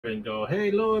and go,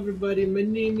 "Hey, hello everybody, my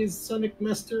name is Sonic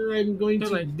Master. I'm going Too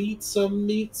to late. beat some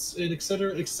meats and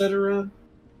etc. etc."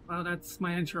 Well, that's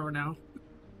my intro now.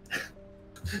 I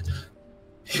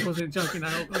wasn't joking.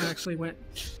 I actually went.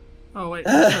 Oh wait,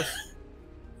 what's this?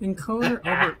 Encoder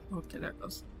over. Okay, there it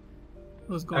goes. It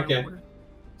was going Okay, over.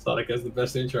 Sonic has the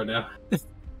best intro now.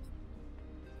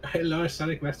 Hello,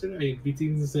 Sonic Master. Are you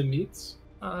beating some meats?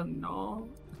 No.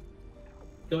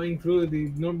 Going through the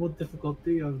normal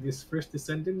difficulty of this first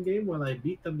Descendant game while I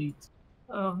beat the meat.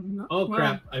 Oh no. Oh Well,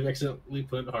 crap! I've accidentally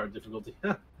put hard difficulty.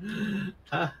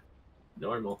 Ha!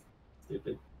 Normal.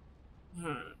 Stupid.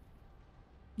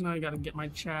 now I gotta get my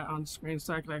chat on screen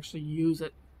so I can actually use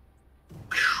it.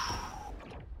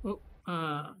 Oh,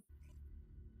 so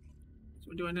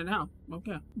we're doing it now.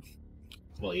 Okay.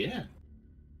 Well, yeah.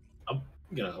 I'm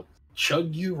gonna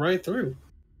chug you right through.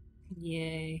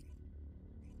 Yay.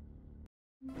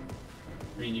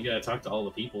 I mean, you gotta talk to all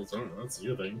the people, so I don't know, that's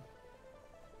your thing.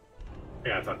 I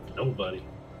gotta talk to nobody.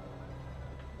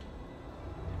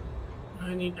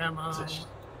 I need ammo. I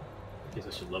guess I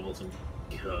should level some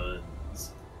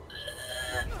guns.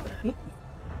 Don't get in my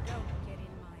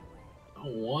way. I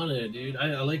don't want it, dude.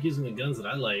 I like using the guns that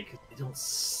I like. They don't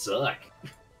suck.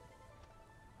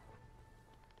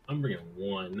 I'm bringing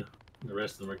one. The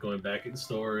rest of them are going back in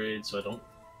storage, so I don't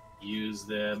use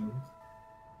them.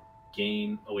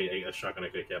 Gain. Oh wait, I got a shotgun I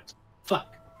could have kept.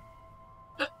 Fuck.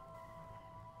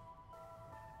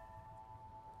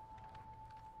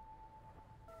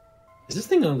 Is this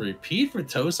thing on repeat for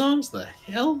Toe Songs? The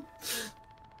hell?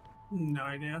 No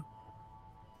idea.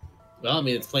 Well, I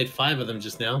mean, it's played 5 of them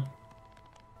just now.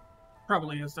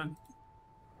 Probably is done.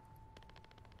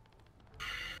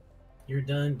 You're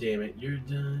done, damn it. You're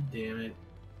done, damn it.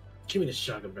 Give me the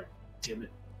shotgun back, damn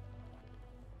it.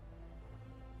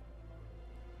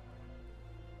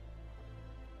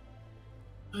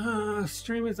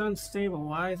 Stream is unstable.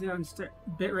 Why is it unstable?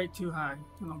 Bitrate too high.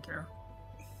 I don't care.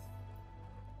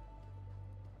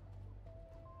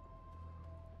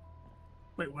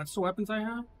 Wait, what's the weapons I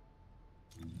have?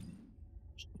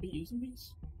 Should I be using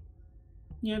these?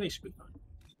 Yeah, they should be fine.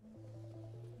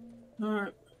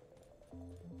 Alright.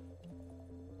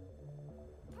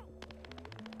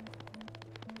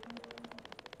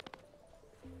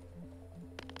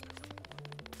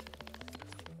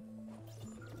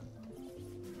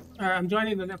 Alright, I'm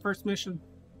joining the first mission.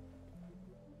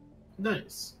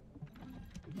 Nice.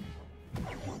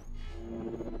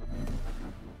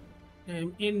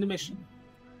 I'm in the mission.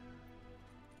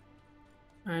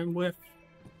 I'm with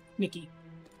Nikki.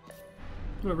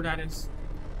 Whoever that is.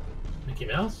 Mickey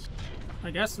Mouse?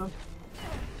 I guess so.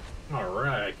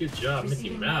 Alright, good job, Mickey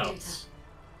Receiving Mouse.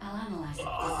 I'll analyze it.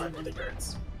 Oh, that really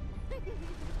hurts. Let's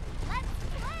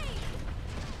play!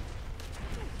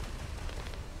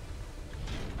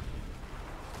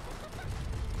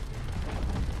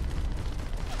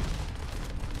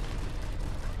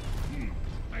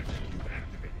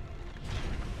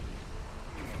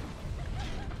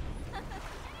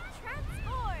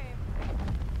 Transform!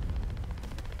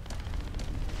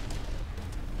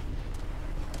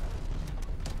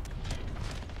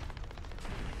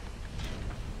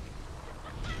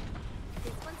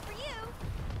 This one's for you!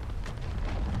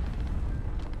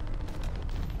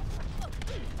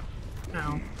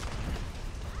 Ow.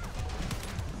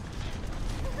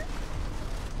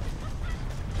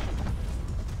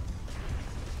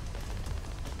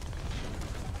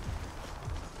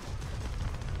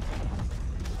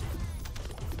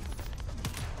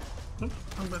 Oop,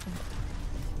 I'm with him.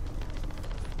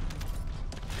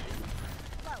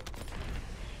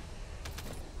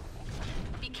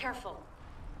 Be careful.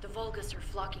 The Volgas are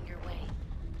flocking your way.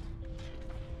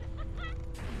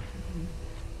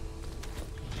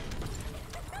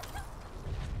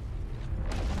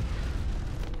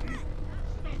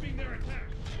 Stopping their attack.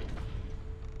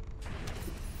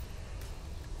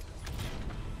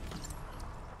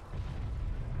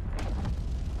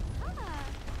 Ah.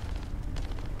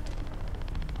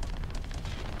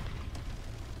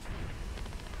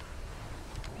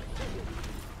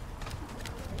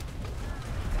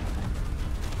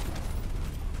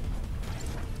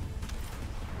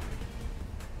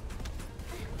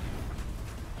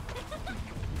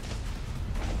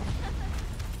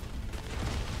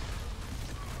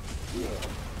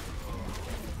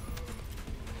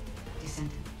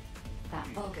 Descendant. That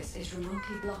Volgas is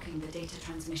remotely blocking the data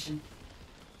transmission.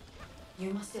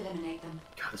 You must eliminate them,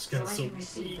 God, this so gun's I so can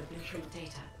receive weak. the blueprint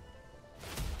data.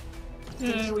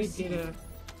 Yeah, we did it.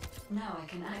 Now I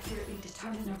can accurately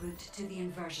determine a route to the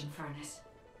inversion furnace.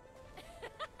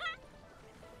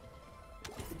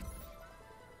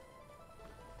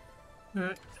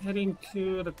 Heading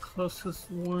to the closest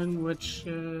one, which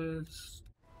is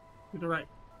to the right.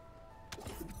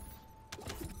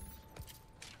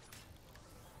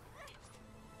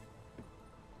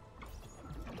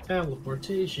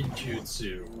 Teleportation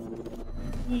jutsu.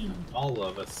 All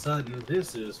of a sudden,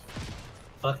 this is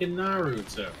fucking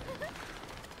Naruto.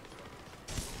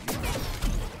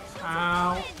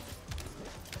 Ow.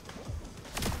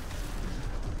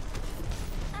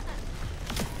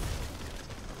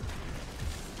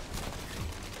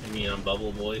 I mean, I'm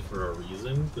Bubble Boy for a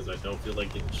reason, because I don't feel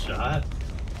like getting shot.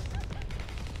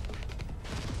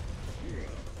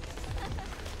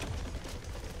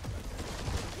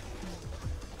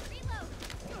 Reload.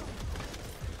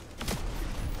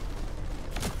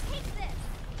 Take this.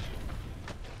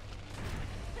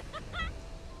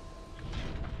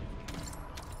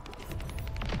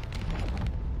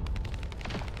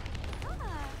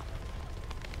 Ah.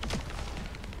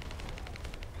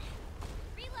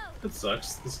 Reload. It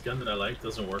sucks. This gun that I like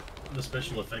doesn't work. The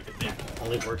special effect I think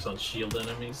only works on shield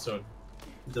enemies, so it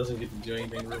doesn't get to do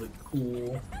anything really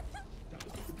cool.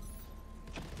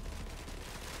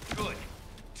 Good.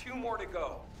 2 more to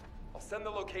go. I'll send the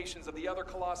locations of the other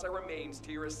Colossi remains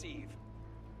to your receive.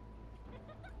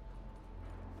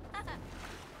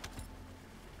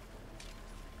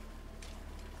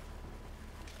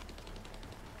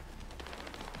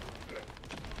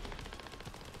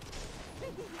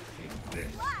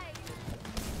 Fly.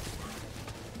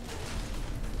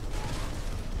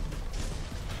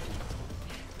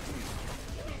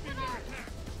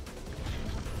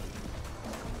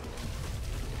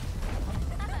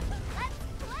 Let's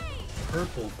play.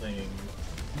 Purple thing.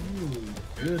 Ooh,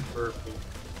 good purple.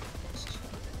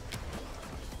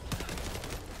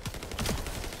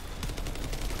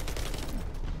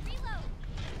 Reload.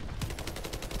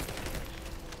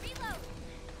 Reload.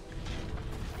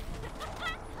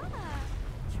 Ah,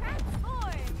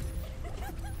 transform.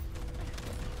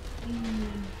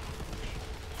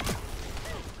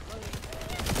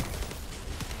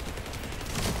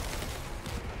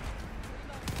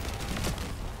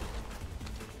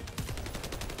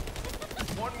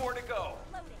 One more to go.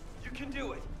 Loading. You can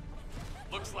do it.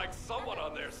 Looks like someone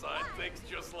on their side thinks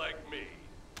just like me.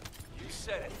 You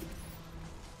said it.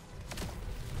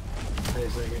 Wait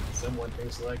a second. Someone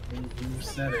thinks like me. You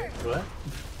said it. What?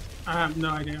 I have no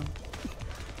idea.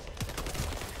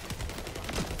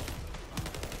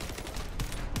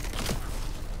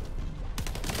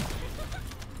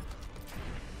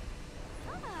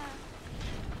 Ah.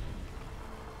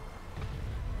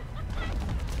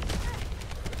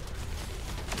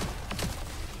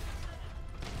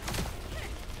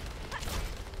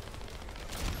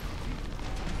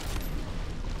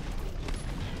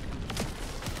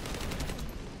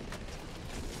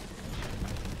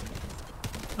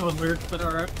 That was weird, but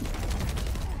alright.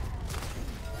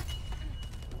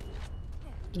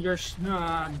 Your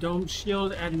dome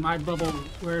shield and my bubble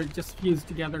were just fused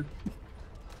together.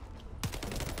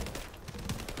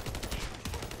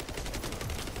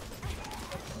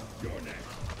 You're next.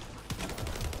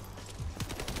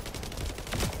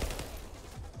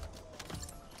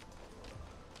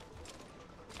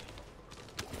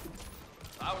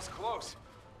 I was close.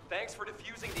 Thanks for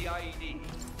defusing the IED.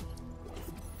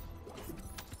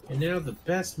 And now the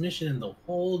best mission in the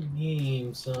whole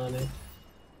game, Sonic.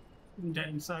 Dead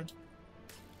inside.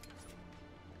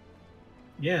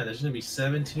 Yeah, there's gonna be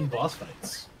 17 boss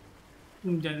fights.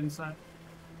 Dead inside.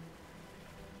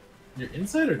 You're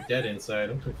inside or dead inside?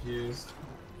 I'm confused.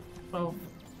 Oh,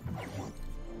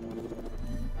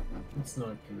 That's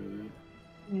not good.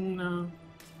 no.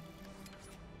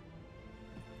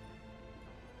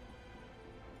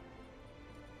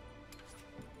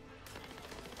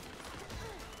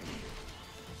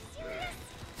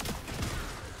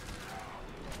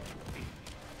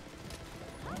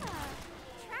 Ah,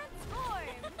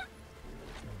 transform.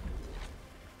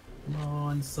 Come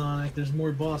on, Sonic, there's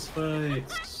more boss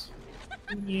fights.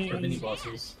 Or mini Yeah.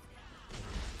 bosses.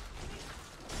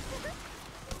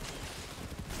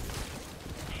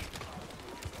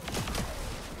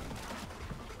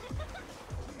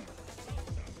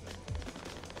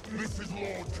 This is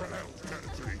Lord Kalel's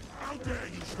territory. How dare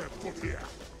you step foot here?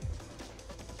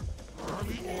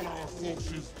 Rally all our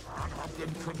forces and have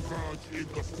them converge in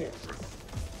the fortress.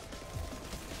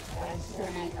 I'll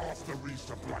follow after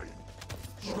resupplying.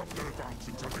 Stop their advance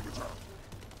until they return.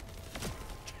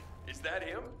 Is that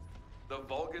him? The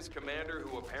Vulgus commander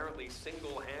who apparently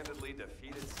single-handedly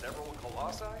defeated several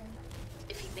Colossi?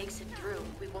 If he makes it through,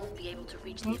 we won't be able to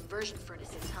reach the inversion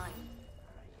furnace in time.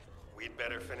 We'd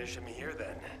better finish him here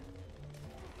then.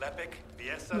 Lepik,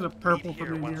 There's a Viesa, purple meet here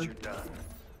from in once here. you're done.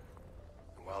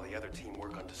 While the other team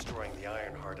work on destroying the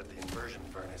Ironheart at the inversion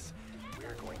furnace,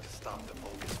 we're going to stop the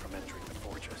Vulgus from entering the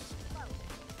fortress.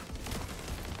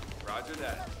 Roger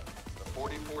that. The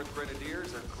 44th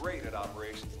Grenadiers are great at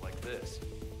operations like this.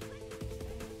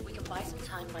 We can buy some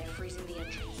time by freezing the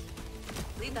entrance.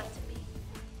 Leave that to me.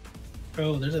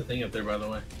 Oh, there's a thing up there, by the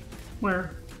way.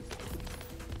 Where?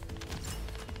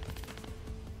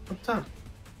 Up top.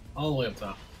 All the way up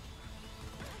top.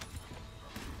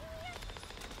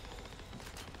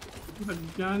 The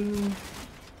gun.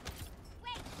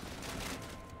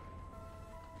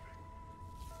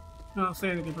 No,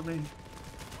 say anything for me.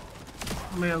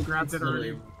 I may have grabbed it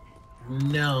already.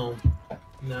 No.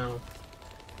 No.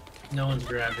 No one's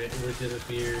grabbed it. It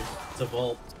disappeared. It's a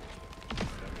vault.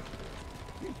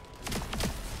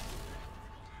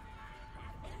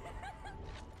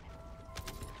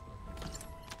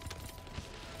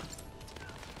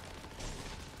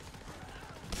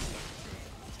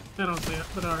 I don't see it,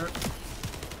 but alright.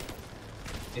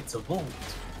 It's a vault.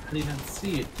 How do you not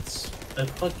see it? It's a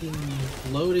fucking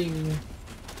floating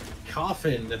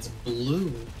coffin that's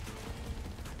blue.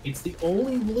 It's the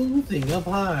only blue thing up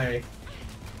high.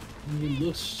 And you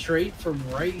look straight from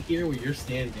right here where you're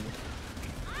standing.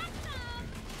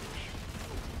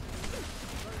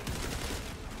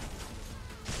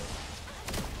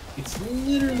 It's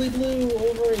literally blue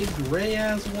over a gray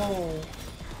ass wall.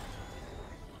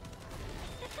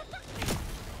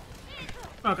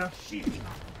 Okay.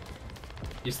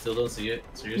 You still don't see it?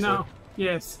 Seriously? No.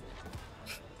 Yes.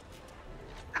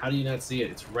 How do you not see it?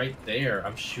 It's right there.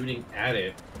 I'm shooting at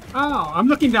it. Oh, I'm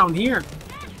looking down here.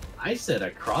 I said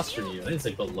across from you. I didn't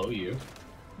say below you.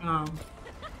 Oh.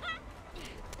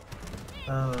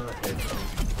 Okay. So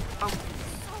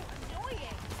annoying.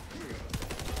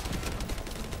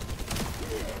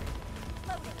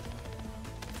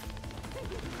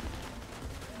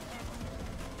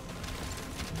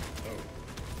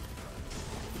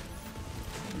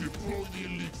 Deploy the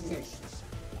elite forces.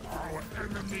 Our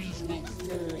enemies will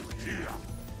fall here.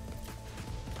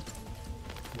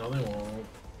 No, they won't.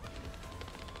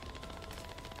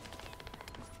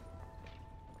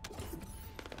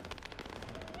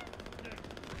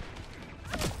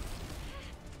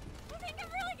 I think I'm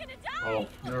really gonna die. Oh,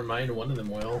 never mind. One of them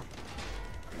will.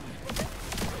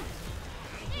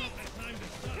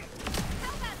 How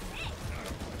about this?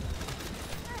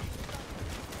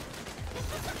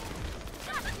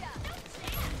 Gotcha.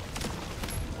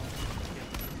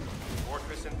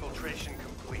 Fortress infiltration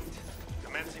complete.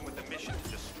 Commencing with the mission to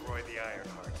destroy the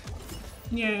Ironheart.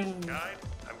 Yeah. Guide,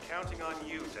 I'm counting on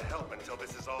you to help until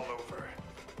this is all over.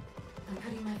 I'm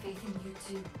putting my faith in you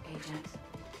too, Ajax.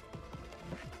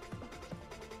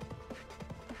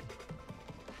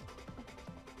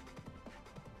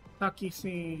 Lucky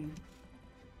scene.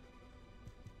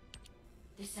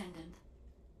 Descendant,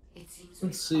 it seems Let's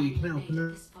we've see, finally no. made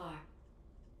it this far.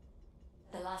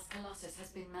 The last Colossus has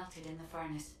been melted in the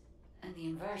furnace, and the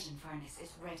inversion furnace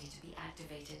is ready to be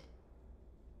activated.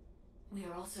 We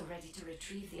are also ready to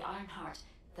retrieve the Ironheart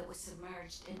that was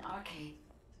submerged in Arcade.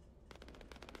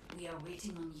 We are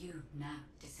waiting on you now,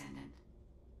 Descendant.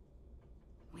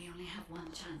 We only have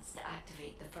one chance to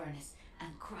activate the furnace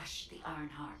and crush the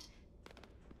Ironheart.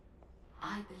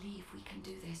 I believe we can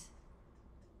do this.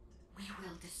 We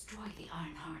will destroy the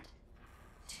Ironheart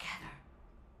together.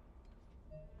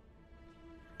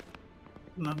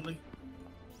 Lovely.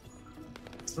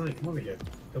 Sonic, come over here.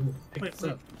 Come pick Wait, this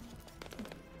wait. up.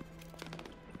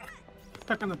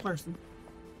 Stuck on the person.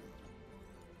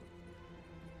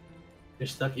 You're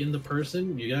stuck in the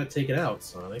person. You gotta take it out,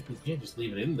 Sonic. You can't just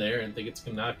leave it in there and think it's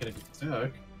not gonna get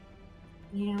stuck.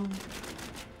 Yeah.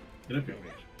 Get up here.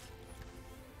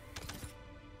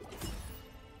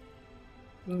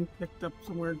 Picked up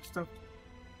some weird stuff.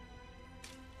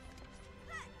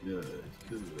 Good,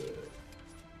 good.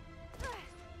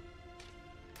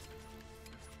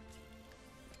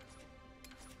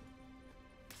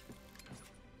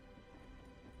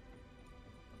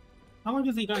 How long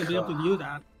is he gonna be able to do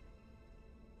that?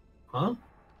 Huh?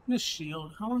 This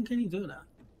shield. How long can he do that?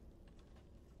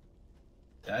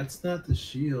 That's not the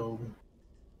shield.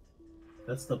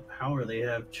 That's the power they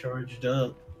have charged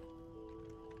up.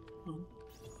 Oh.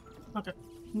 Okay.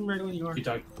 I'm ready when you are. You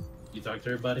talk to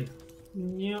everybody?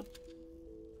 Yep.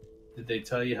 Did they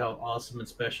tell you how awesome and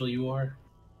special you are?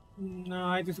 No,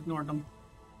 I just ignored them.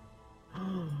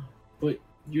 But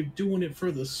you're doing it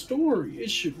for the story. It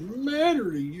shouldn't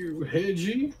matter to you,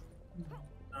 Hedgie.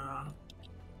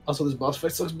 Also, this boss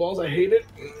fight sucks balls. I hate it.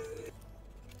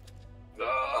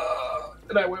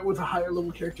 And I went with a higher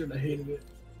level character and I hated it.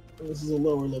 And this is a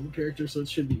lower level character, so it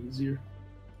should be easier.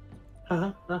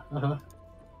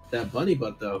 That bunny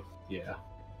butt, though. Yeah.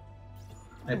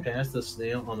 I passed the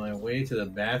snail on my way to the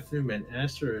bathroom and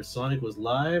asked her if Sonic was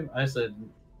live. I said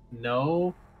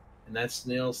no, and that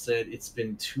snail said it's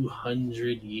been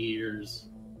 200 years.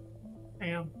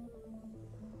 Damn.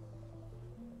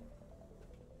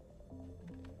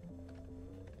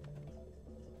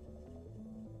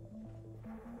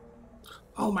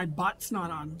 Oh, my bot's not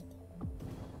on.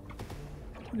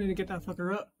 I need to get that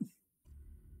fucker up.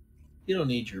 You don't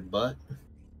need your butt.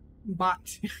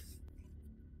 Bot.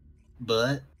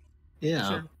 But, yeah.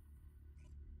 Sure.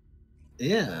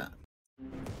 Yeah.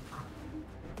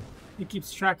 It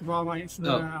keeps track of all my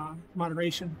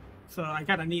moderation, so I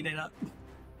gotta need it up.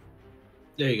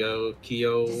 There you go,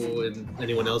 Kyo and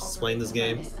anyone else playing this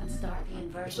game.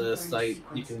 There's a site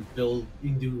you can build, you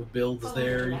can do builds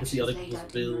there. You can see other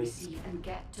people's builds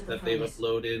that they've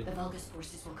uploaded.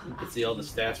 You can see all the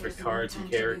stats for cards and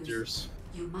characters.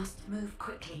 You must move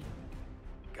quickly.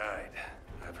 Guide.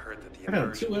 I've heard that the I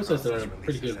found two inversion websites that are process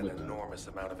pretty releases good with an that. enormous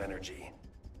amount of energy.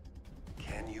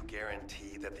 Can you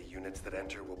guarantee that the units that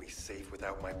enter will be safe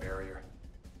without my barrier?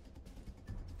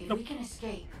 If we can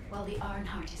escape while the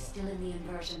Ironheart is still in the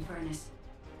inversion furnace,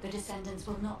 the descendants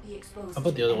will not be exposed. I'll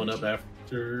put the to other one up energy.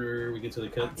 after we get to the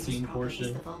Our biggest cutscene problem is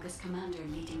portion. the Vulgus commander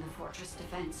leading the fortress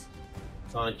defense.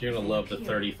 Sonic, you're gonna love the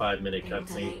 35-minute They will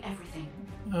delay cutscene everything,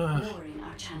 Ugh. lowering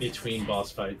our chances of between success.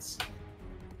 boss fights.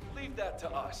 Leave that to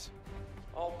us.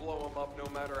 I'll blow them up no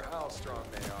matter how strong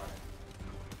they are.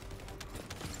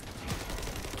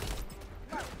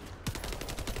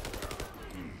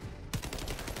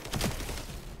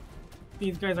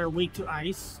 These guys are weak to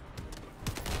ice.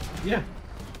 Yeah.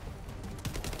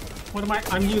 What am I?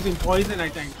 I'm using poison, I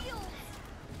think.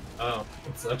 Oh,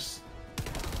 it sucks.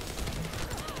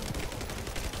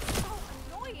 So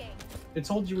annoying. It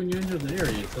told you when you enter the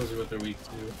area, it tells you what they're weak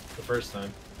to the first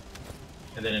time.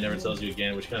 And then it never tells you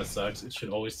again, which kind of sucks. It should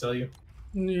always tell you.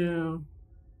 Yeah.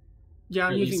 Yeah,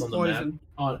 I'm At least using on the map.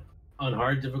 poison. On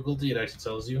hard difficulty, it actually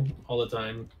tells you all the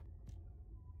time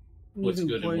I'm what's using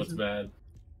good and what's poison. bad.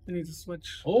 I need to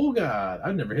switch. Oh god,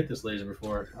 I've never hit this laser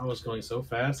before. I was going so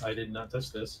fast, I did not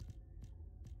touch this.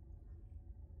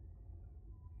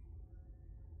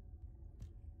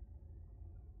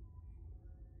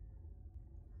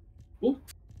 Oop.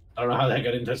 I don't know how that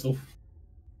got in touch though.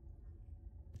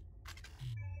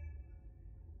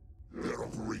 They're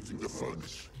operating the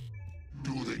furnace.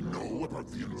 Do they know about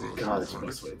the inversion God, this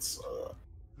furnace? boss fight sucks.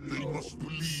 They must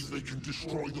believe they can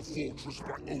destroy the fortress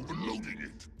by overloading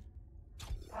it.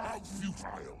 How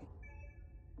futile.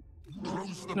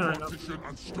 Close the No, no. partition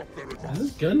and stop their Does advance.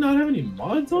 this gun not have any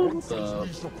mods on? What Once the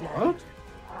it's resupplied, fuck?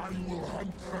 I will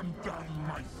hunt them down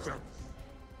myself.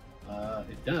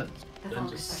 It does. The Gun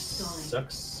Vulgus just are stalling.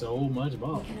 sucks so much We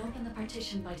bomb. can open the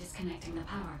partition by disconnecting the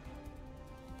power.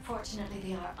 Fortunately,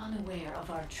 they are unaware of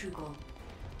our true goal.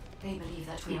 They believe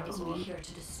that we are only here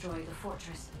to destroy the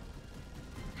fortress.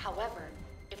 However,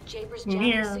 if Jaber's Yeah.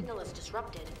 jamming signal is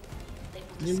disrupted, they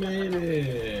will You discover made that.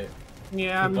 it.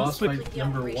 Yeah, The I'm boss switch- fight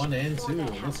number 1 and 2.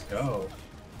 Let's go.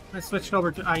 I switched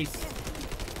over to ice.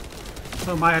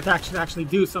 So my attack should actually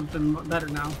do something better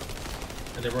now.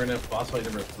 And then we're gonna have boss fight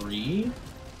number 3.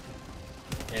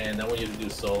 And that one you have to do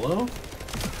solo.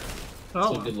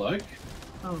 Oh, So good luck.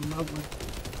 oh lovely.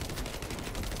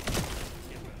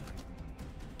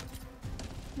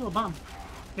 Oh, bomb.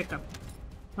 Hiccup.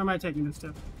 Where am I taking this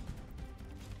to?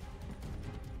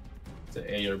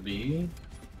 To A or B.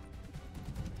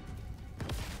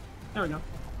 There we go.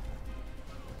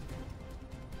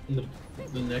 And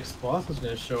the next boss is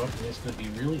gonna show up and he's gonna be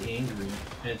really angry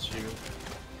at you.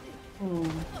 Oh,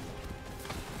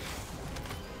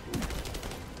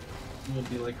 He will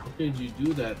be like, how could you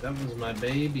do that? That was my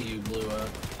baby you blew up.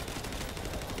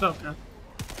 it's okay.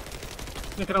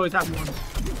 They could always have one.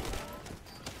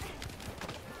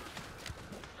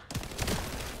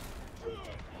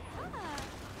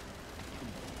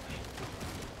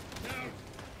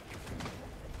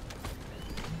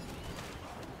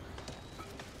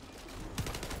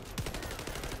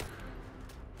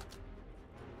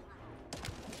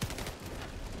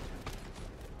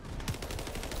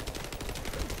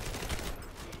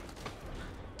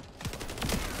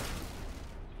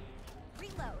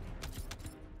 Reload.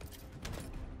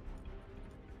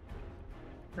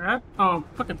 Grab? Oh,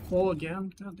 fucking full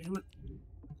again. God damn it.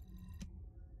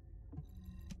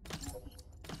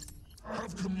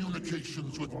 Have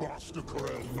communications with Master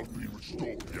Corel not been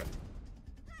restored yet?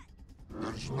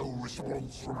 There's no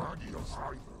response from Agios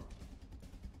either.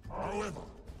 However,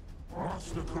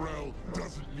 Master Corel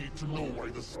doesn't need to know why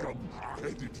the scum are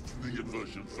headed to the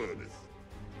inversion furnace.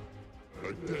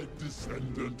 A dead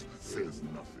descendant says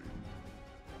nothing.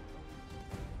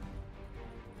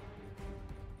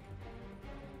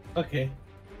 Okay.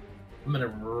 I'm gonna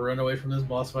run away from this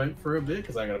boss fight for a bit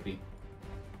because I gotta pee.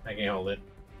 I can't hold it.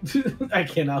 I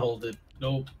cannot hold it.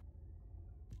 Nope.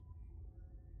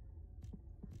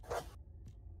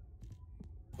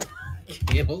 I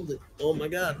can't hold it. Oh my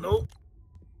god, nope.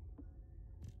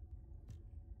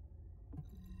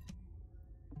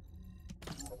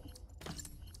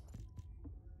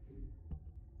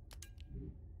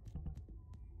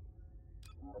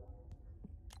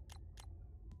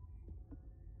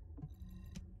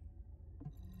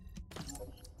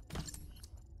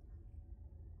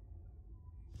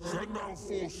 Send our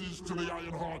forces to the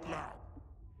Ironheart lab.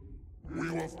 We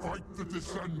will fight the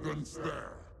Descendants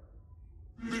there.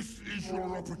 This is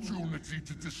your opportunity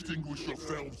to distinguish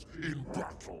yourselves in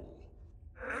battle.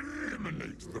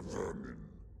 Eliminate the vermin.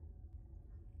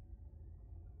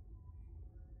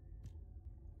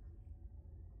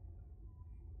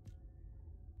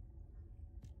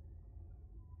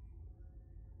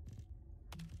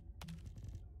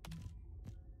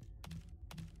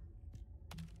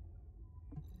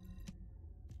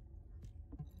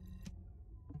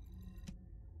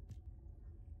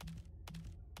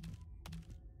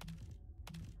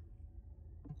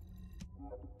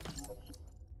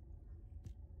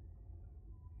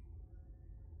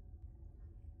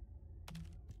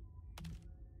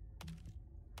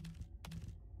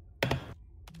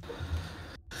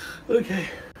 Okay,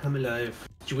 I'm alive.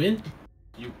 Did you win?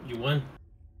 You won?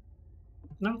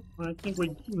 No, I think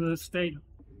we stayed.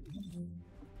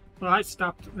 Well, I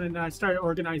stopped and I started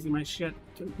organizing my shit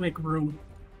to make room.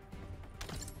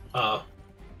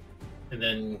 And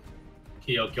then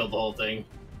Kyo killed the whole thing.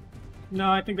 No,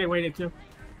 I think they waited too.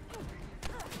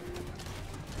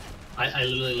 I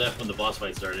literally left when the boss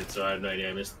fight started, so I have no idea.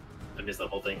 I missed the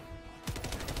whole thing.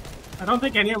 I don't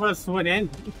think any of us went in.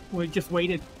 We just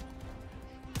waited.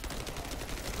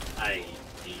 I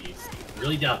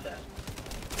really doubt that.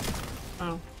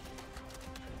 Oh.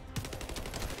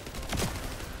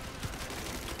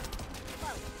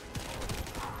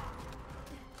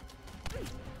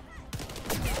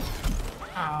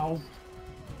 Ow.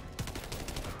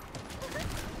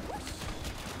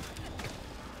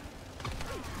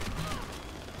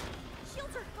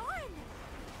 Shields are gone.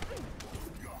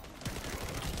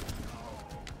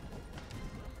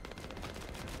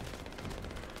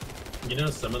 You know,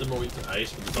 some of them are weak to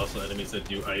ice, but there's also enemies that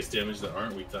do ice damage that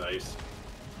aren't weak to ice.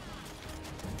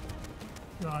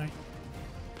 Right.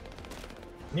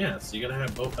 Yeah, so you gotta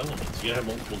have both elements. You gotta have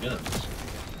multiple guns.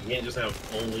 You can't just have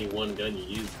only one gun you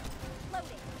use. Loading.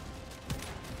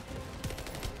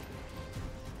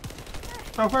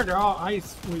 So far, they're all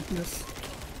ice weakness.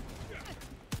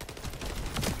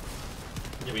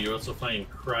 Yeah, but you're also fighting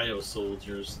cryo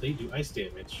soldiers. They do ice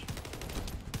damage.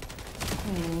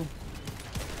 Hmm.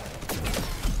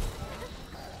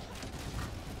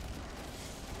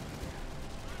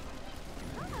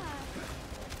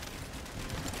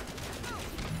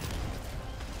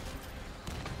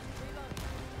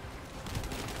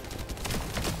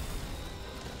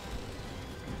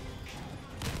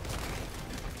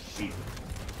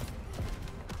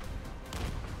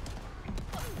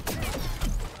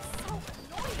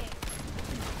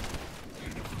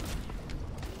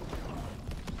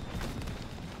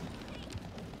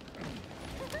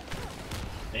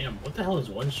 Damn, what the hell is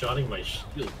one-shotting my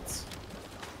shields?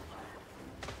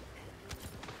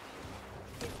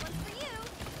 This one's for you.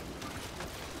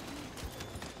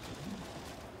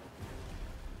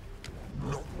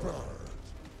 Not bad.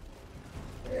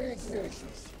 All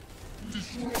forces,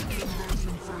 destroy the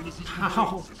inversion furnace's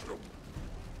control system.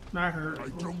 That hurt. I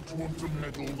don't want to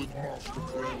meddle with Master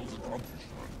Corell's accomplishment.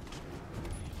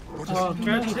 But Oh, if you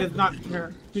apparently he does not let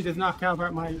care. He does not care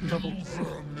about my double. you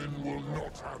vermin will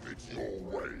not have it your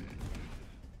way.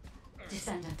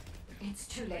 Descendant, it's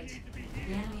too late.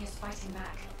 The enemy is fighting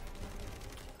back.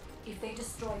 If they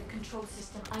destroy the control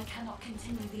system, I cannot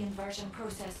continue the inversion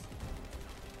process.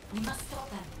 We must stop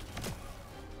them.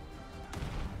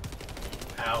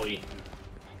 Owie.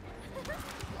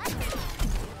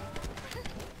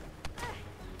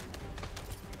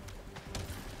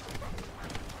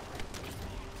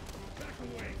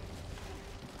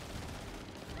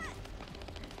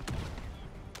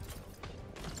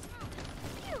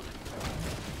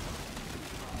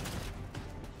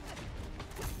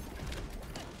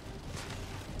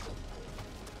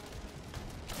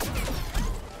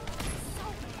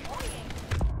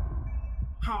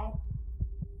 How?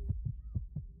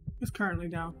 It's currently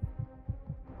down.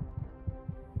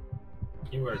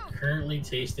 You are currently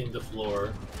tasting the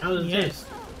floor. How does it Yes. taste?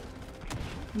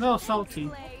 No salty.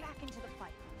 Play. Back into the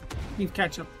fight. Needs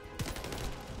ketchup.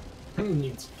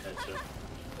 Needs ketchup.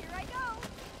 Here I go.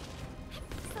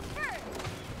 Some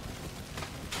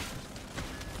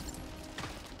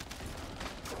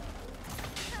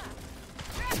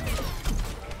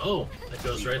Oh, that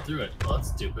goes right through it. Well, that's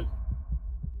stupid.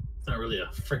 It's not really a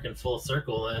freaking full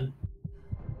circle then.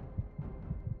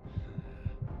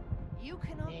 You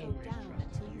cannot go down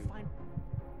until you find.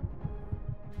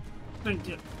 Thank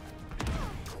you.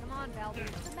 Come on, Val.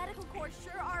 The medical corps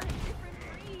sure are a different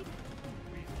breed.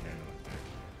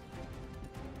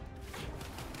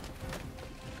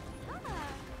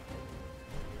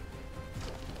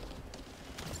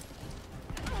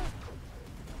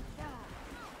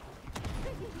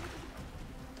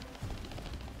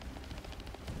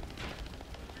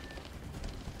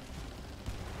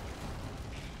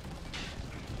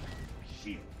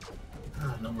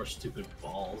 Ah, no more stupid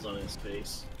balls on his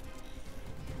face.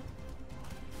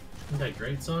 Isn't that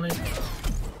great, Sonic?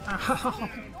 Ow.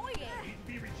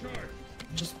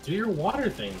 Just do your water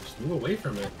thing. Just move away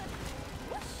from it.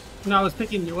 No, I was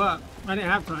picking you up. I didn't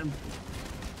have time.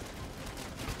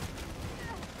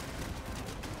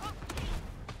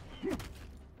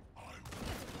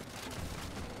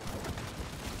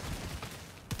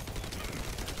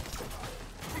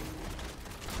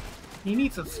 He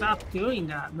needs to stop doing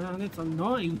that, man. It's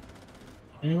annoying.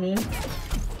 Mm-hmm.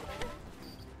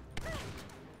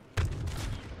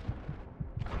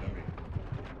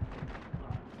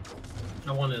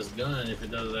 I want his gun if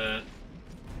it does that.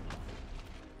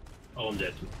 Oh, I'm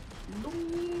dead.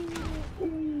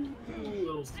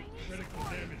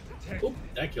 Oh,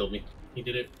 that killed me. He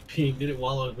did it. He did it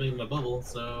while I was making my bubble.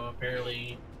 So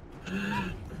apparently,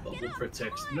 the bubble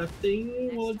protects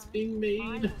nothing while it's being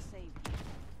made. To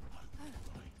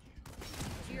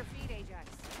your feet, Ajax.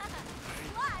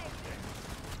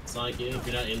 Sonic, if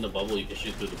you're not in the bubble, you can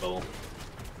shoot through the bubble.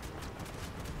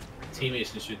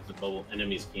 Teammates can shoot through the bubble.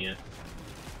 Enemies can't.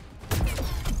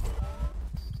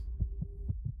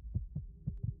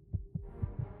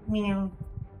 Meow.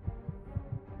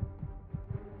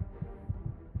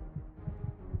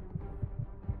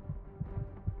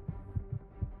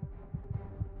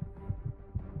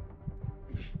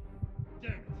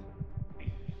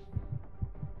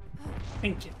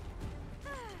 Thank you.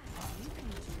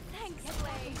 Thanks,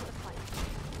 Slay.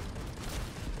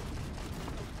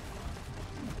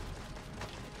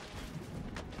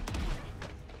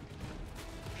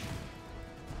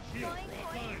 Boing,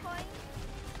 boing, boing.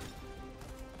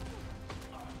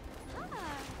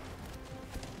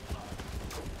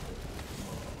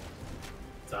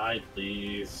 Die,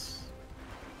 please.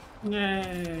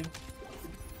 Yay.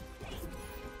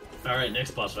 Alright,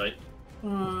 next boss fight.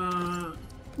 Uh,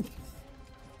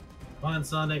 Come on,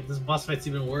 Sonic, this boss fight's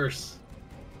even worse.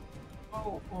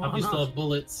 oh, Hope you still have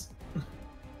bullets.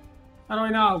 How do I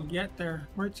know? Get there.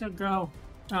 Where'd you go?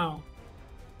 Oh.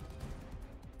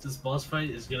 This boss fight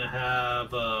is gonna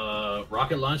have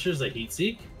rocket launchers that heat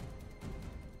seek.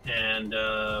 And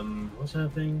what's that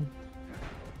thing?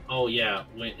 Oh yeah,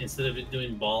 instead of it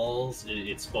doing balls,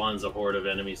 it spawns a horde of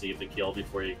enemies that you have to kill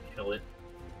before you kill it.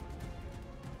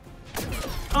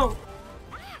 Oh!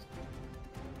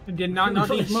 I did not know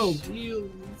these moved.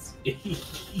 Shields.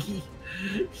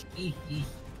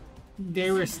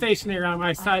 They were stationary on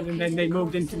my side and then they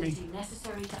moved into me.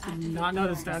 Necessary to Did activate not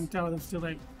notice the that furnace. until it was too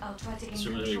late. I'll try to gain It's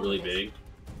gonna be control really of this. big.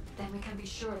 Then we can be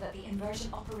sure that the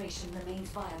inversion operation remains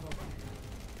viable.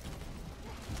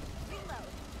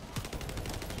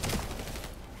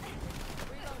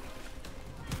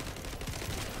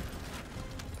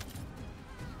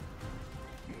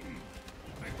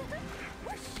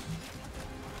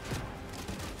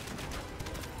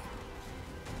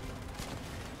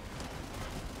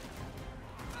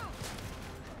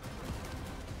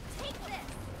 Take this.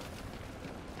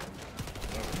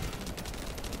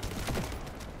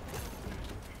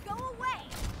 Go away.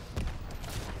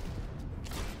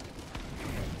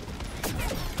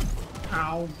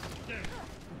 Ow.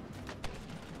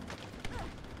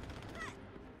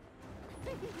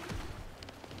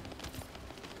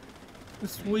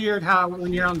 It's weird how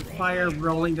when you're on fire,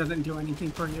 rolling doesn't do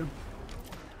anything for you.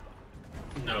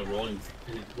 No, rolling.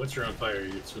 Once you're on fire,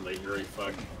 it's too late. You're already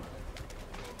fucked.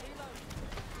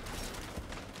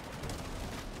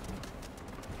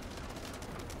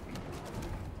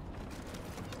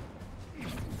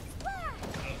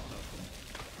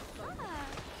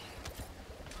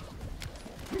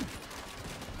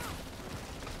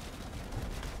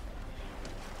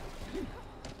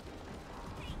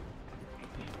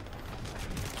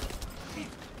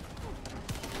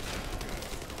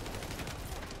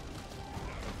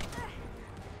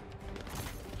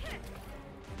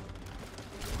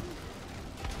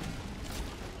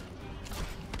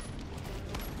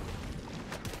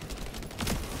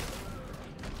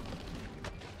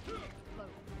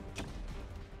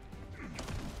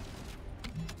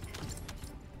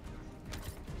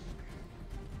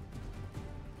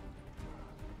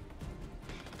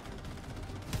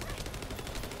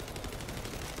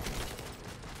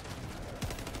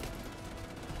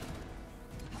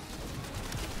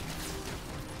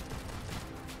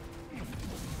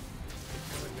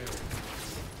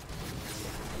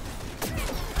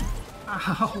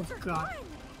 Oh god.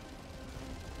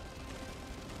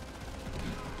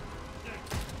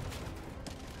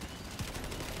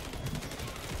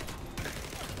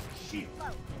 Shit.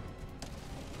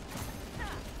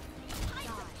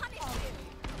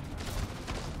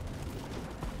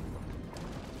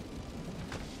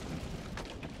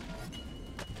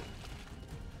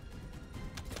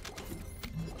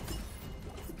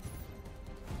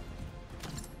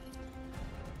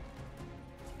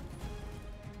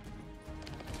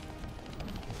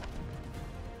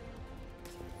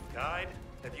 Guide,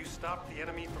 have you stopped the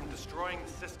enemy from destroying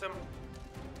the system?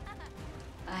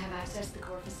 I have accessed the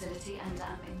core facility and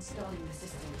am installing the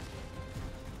system.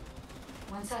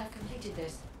 Once I have completed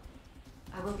this,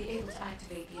 I will be able to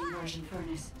activate the inversion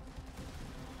furnace.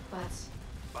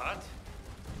 But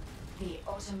the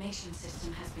automation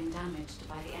system has been damaged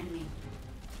by the enemy.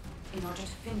 In order to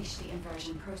finish the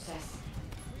inversion process,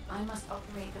 I must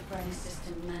operate the furnace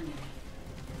system manually.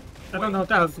 I don't know if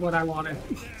that was what I wanted.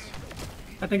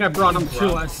 I think I brought them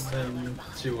to us. Them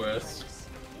to us.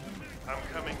 I'm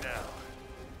coming now.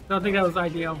 Don't think that was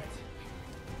ideal.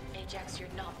 Ajax, you're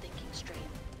not thinking straight.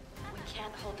 We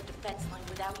can't hold the defense line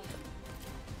without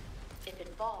you. If it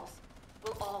falls,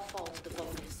 we'll all fall to the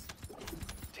Vulgus.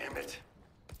 Damn it.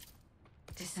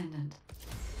 Descendant,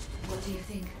 what do you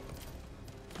think?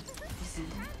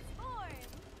 Descendant?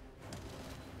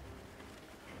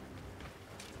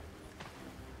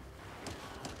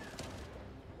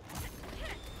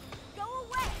 Go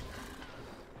away!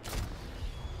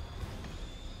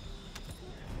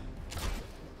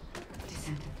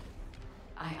 Descendant,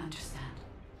 I understand.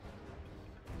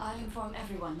 I'll inform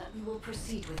everyone that we will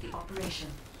proceed with the operation.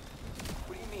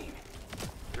 What do you mean?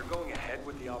 You're going ahead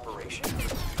with the operation?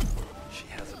 She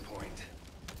has a point.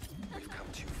 We've come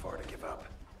too far to give up.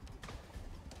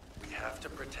 We have to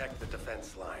protect the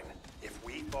defense line. If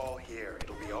we fall here,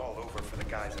 it'll be all over for the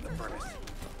guys in the furnace.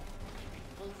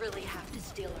 We'll really have to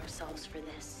steel ourselves for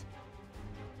this.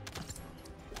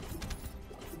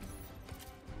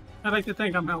 I like to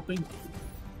think I'm helping.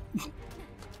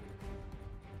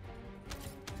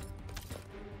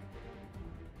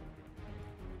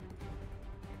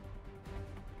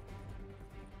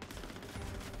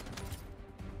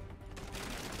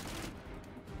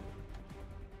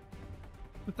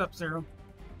 What's up, Zero?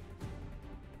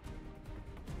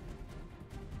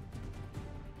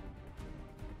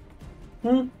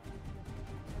 I'm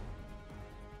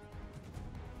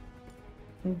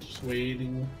just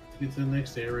waiting to get to the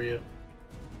next area.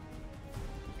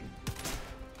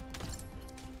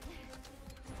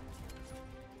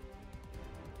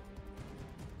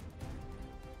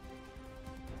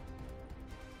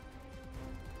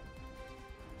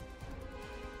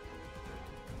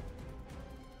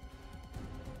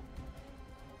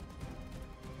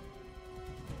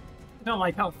 I don't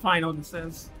like how final this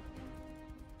is.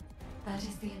 That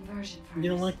is the inversion furnace.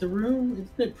 You don't like the room? Isn't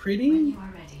it When pretty? you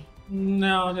are ready.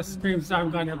 No, this screams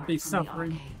I'm gonna be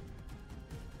suffering.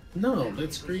 No,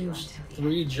 that screams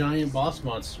 3 giant boss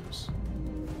monsters.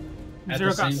 At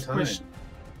Zero the got same time. squished.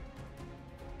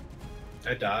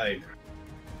 I died.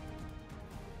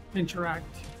 Interact.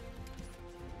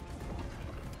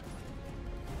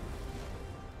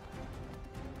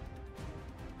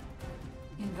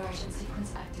 Inversion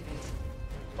sequence activated.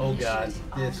 Oh god, Initiating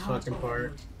this Ironheart fucking part.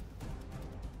 overload.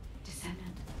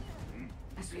 Descendant,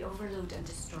 as we overload and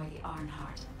destroy the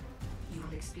Ironheart, you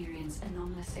will experience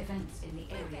anomalous events in the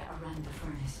area around the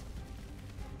furnace.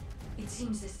 It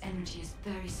seems this energy is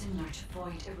very similar to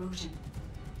void erosion.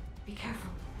 Be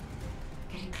careful.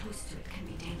 Getting close to it can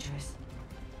be dangerous.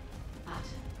 But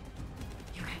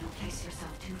you cannot place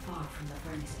yourself too far from the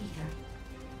furnace either.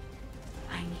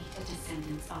 I need a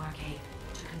Descendant's arcade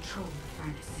to control the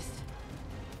furnace system.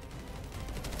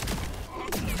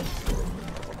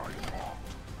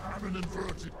 And an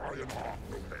inverted iron heart,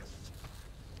 no less.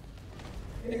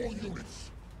 All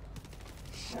units.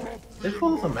 Stop They the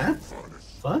fall off a inversion map?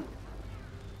 furnace. What?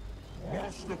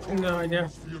 Master No Coral idea.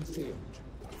 must be informed.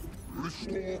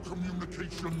 Restore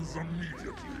communications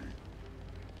immediately.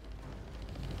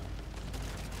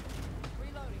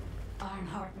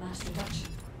 Ironheart mass reduction.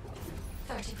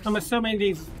 30%. I'm assuming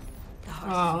these The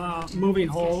heart's moving is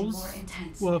getting holes more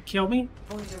intense. will kill me.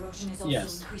 Void erosion is also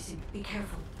Yes. increasing. Be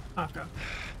careful. Okay.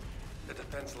 The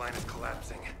defense line is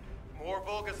collapsing. More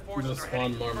Vulgus forces They'll are heading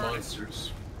spawn to more the furnace.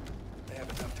 monsters. They have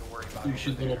enough to worry about. You over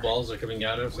shoot there. little balls are coming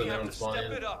out of, so We they have don't to spawn step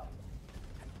in. it up.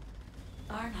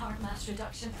 Ironheart mass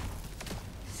reduction.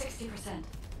 60%.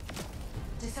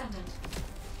 Descendant.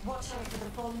 Watch out for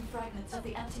the falling fragments of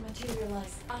the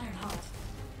anti-materialized Ironheart.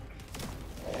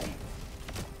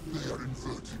 They are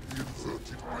inverting the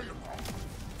inverted iron heart.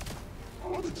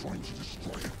 Are they trying to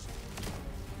destroy it?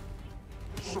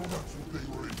 So that's what they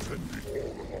were intending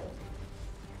all along.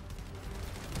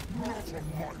 Not on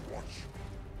my watch.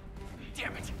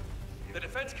 Damn it! The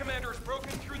defense commander has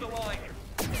broken through the line.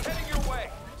 He's heading your way.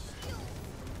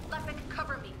 Lepic,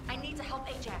 cover me. I need to help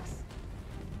Ajax.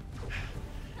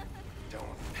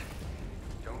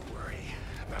 Don't worry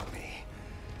about me.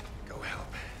 Go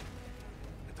help.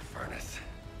 At the furnace.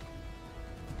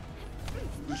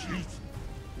 This heat?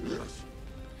 Yes.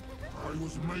 I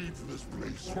was made for this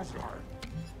place, wasn't I?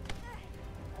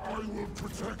 I will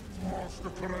protect Master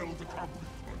Corell's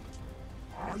accomplishment.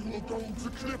 I will go to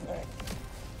Clip-Off.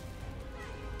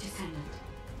 Descendant,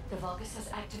 the Vulgus has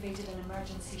activated an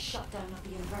emergency shutdown of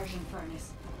the inversion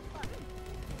furnace.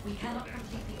 We cannot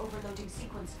complete the overloading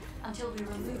sequence until we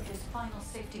remove this final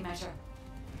safety measure.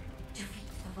 Defeat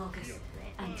the Vulgus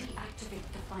and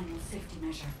deactivate the final safety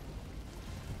measure.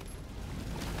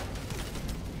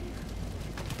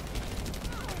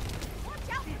 Watch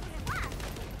out for the blast!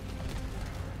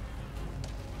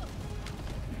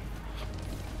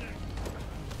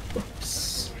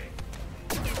 Oops.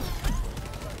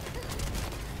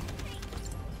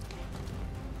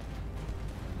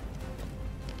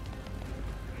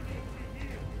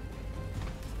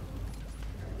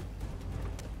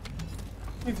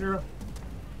 Hey, Zero.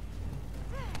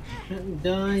 I'm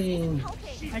dying.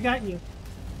 I got you.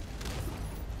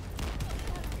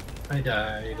 I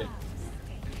died.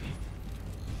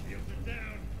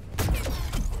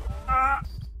 Ah!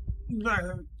 That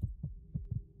hurt.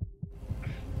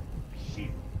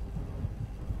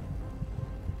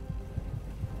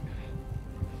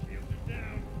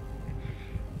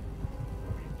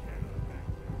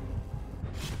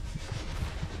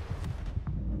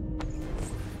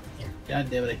 God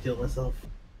damn it, I killed myself.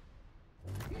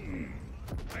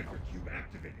 Hypercube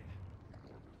activated.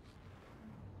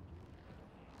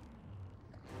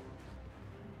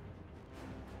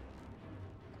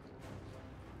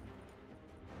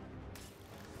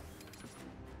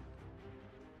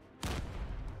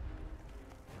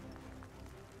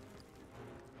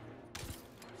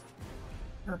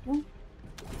 Purple?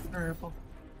 Purple.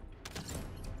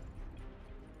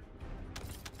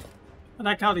 I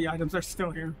like how the items are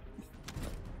still here.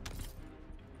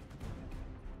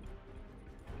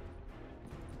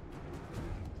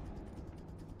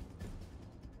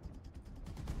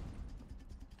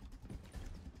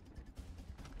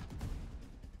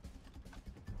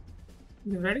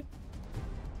 You ready?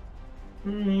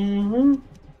 Mm-hmm.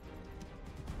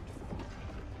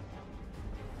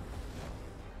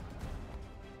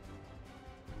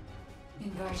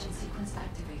 Inversion sequence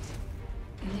activated.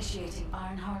 Initiating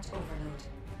Ironheart overload.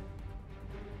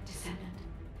 Descendant,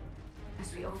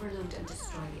 as we overload and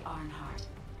destroy the Ironheart,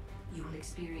 you will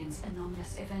experience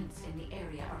anomalous events in the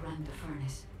area around the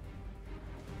furnace.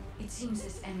 It seems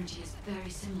this energy is very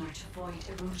similar to void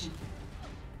erosion.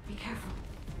 Be careful.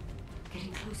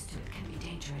 Getting close to it can be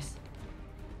dangerous.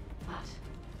 But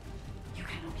you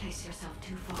cannot place yourself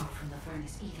too far from the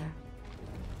furnace either.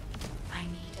 I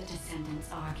need a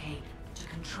Descendant's arcade to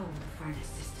control the furnace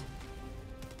system.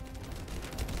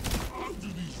 How do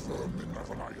these vermin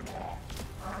have an iron heart?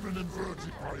 And an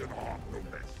inverted iron heart, no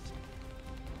less.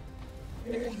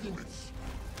 All units,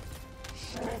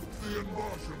 stop the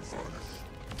inversion furnace.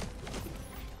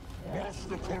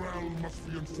 Master Corell must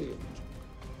be informed.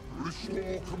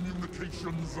 Restore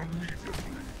communications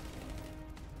immediately.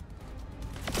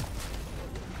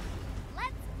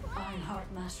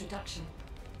 Ironheart mass reduction.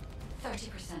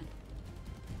 30%.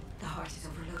 The heart is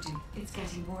overloading. It's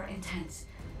getting more intense.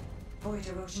 Void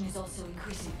erosion is also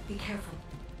increasing. Be careful.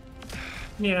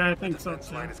 Yeah, I think so Defense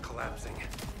too. line is collapsing.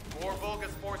 More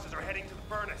Vulgus forces are heading to the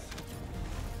furnace.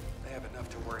 They have enough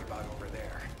to worry about over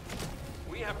there.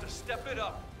 We have to step it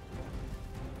up.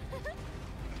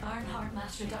 Ironheart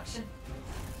mass reduction.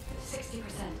 60%.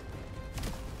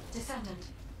 Descendant,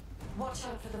 watch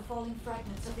out for the falling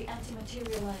fragments of the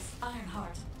anti-materialized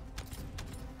Ironheart.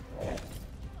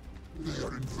 They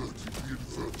are inverting the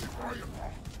inverted iron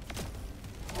heart.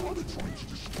 Are they trying to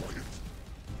destroy it?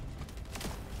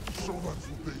 So that's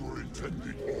what they were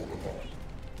intending all along.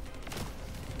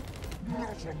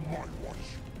 Not on my watch.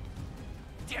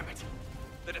 Damn it!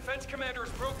 The defense commander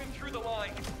has broken through the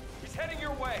line. He's heading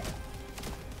your way.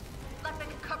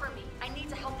 Lepic, cover me. I need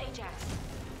to help Ajax.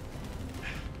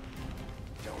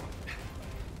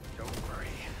 Don't worry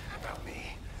about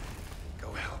me.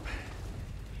 Go help.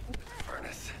 At the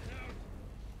furnace.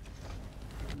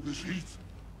 This heat?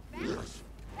 Yes.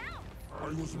 I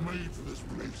was made for this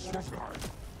place, wasn't I?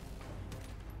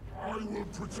 I will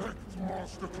protect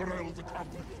Master Corell's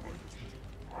accomplishment.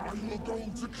 I will go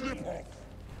to Clip-Off.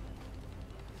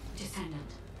 Descendant,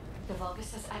 the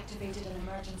Vulgus has activated an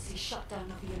emergency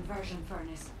shutdown of the inversion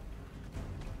furnace.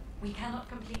 We cannot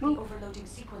complete the overloading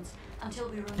sequence until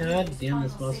we remove God this damn,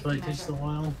 this final boss safety fight takes a measure.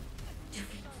 while.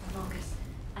 Defeat the Vulgus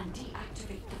and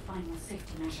deactivate the final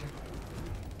safety measure.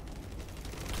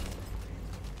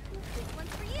 This one's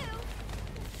for you.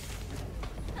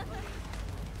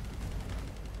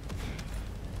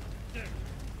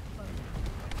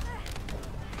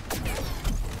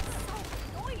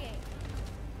 So annoying.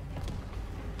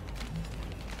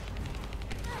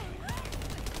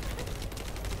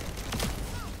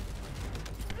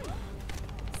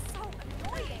 So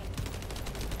annoying.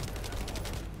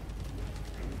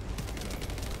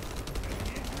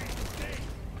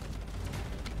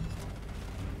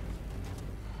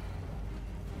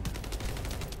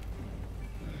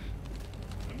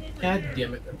 God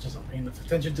damn it, I'm just not paying enough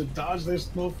attention to dodge this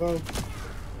mofo.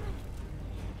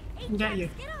 Hey, Got you.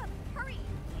 Jax, get up! Hurry!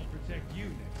 I'll protect you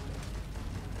next time.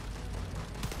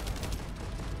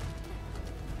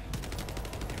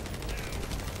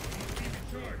 Keep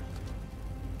in charge.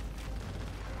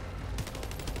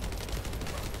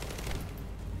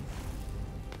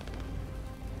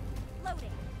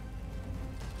 Loading.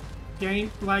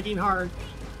 Game lagging hard.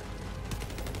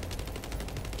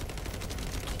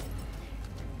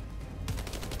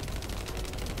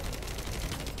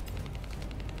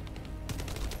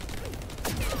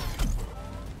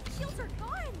 Shields are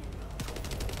gone.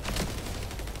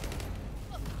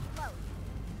 Load.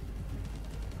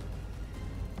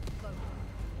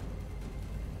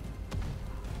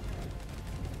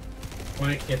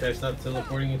 Why can't I stop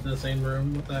teleporting into the same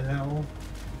room? What the hell?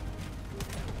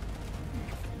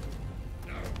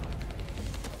 Ah.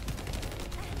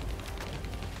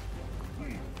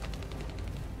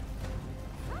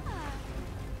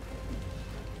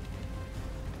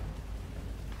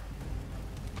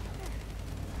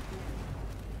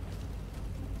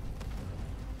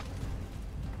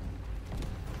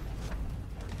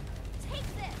 Take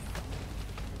this.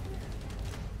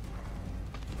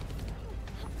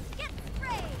 Get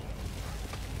sprayed.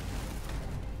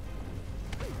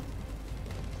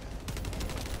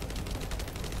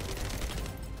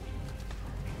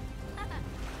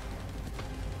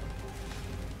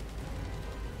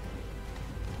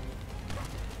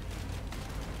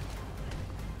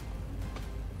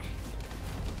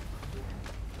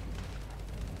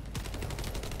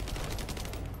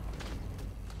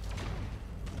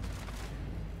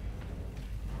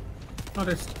 Oh,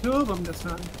 there's two of them this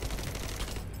time.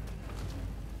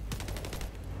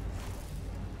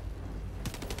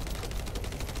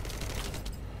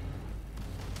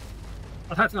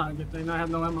 Oh, that's not a good thing. I have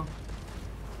no ammo.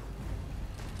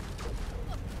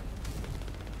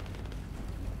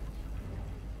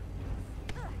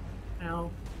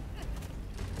 Ow.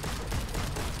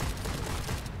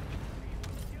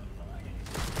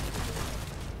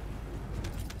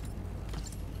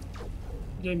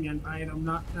 Gave me an item,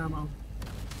 not ammo.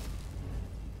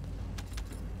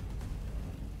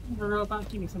 Robot,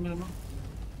 give me some ammo.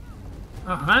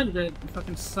 100! You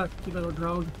fucking suck, you little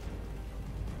drone.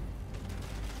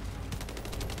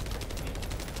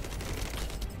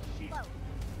 Load.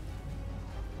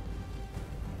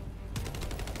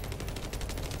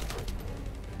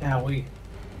 Owie.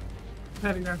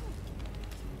 Heading there.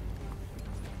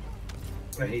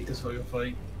 I hate this fucking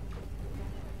fight.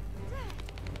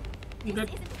 You This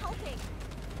good? isn't helping.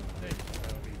 Thank you,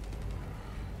 Bobby.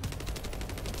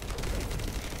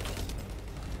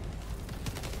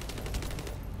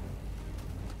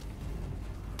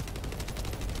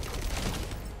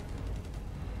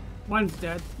 One's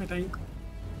dead, I think.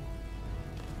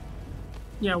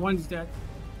 Yeah, one's dead.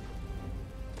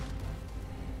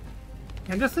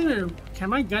 Can this thing, can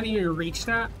my gun even reach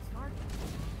that? Smart.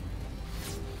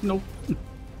 Nope.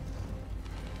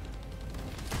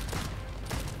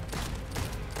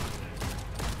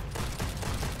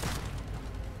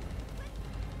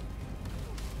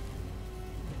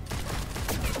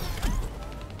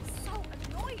 So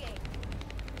annoying.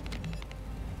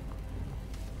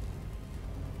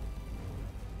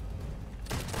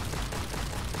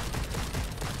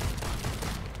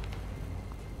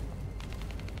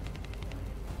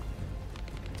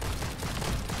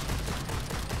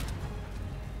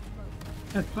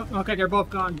 Okay, they're both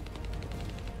gone.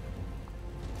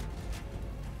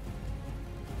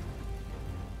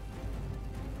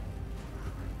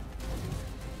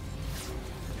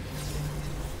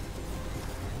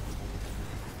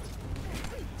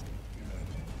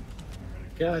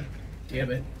 God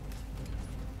damn it.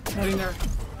 Heading there.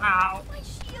 Ow. My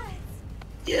shields.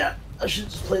 Yeah, I should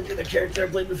just play the other character I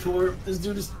played before. This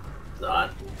dude is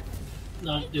not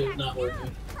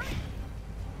working.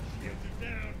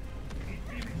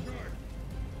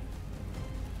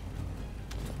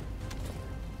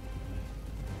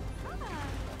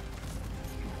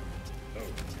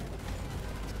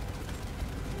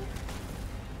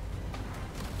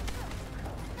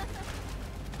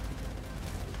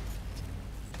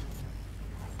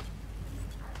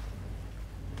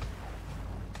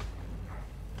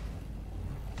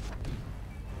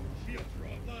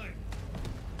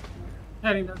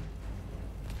 heading there.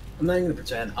 I'm not even gonna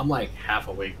pretend. I'm like half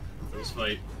awake for this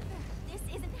fight. This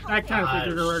isn't I helping. kind of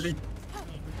figured already. I'll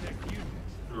protect you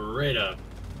next. Right up.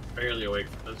 Barely awake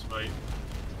for this fight.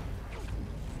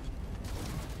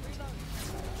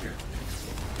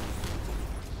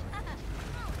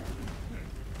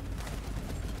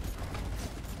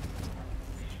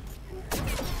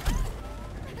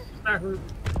 That hurt.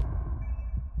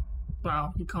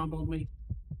 Wow, he comboed me.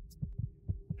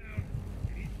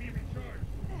 You need to be recharged.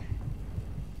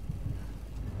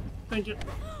 Thank you.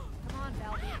 Come on,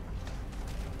 Valby.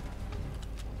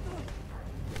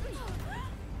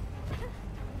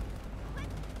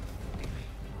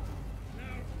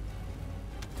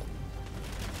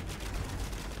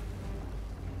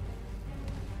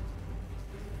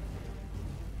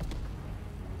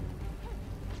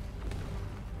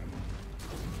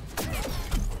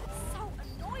 So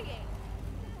annoying.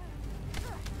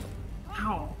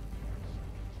 Ow.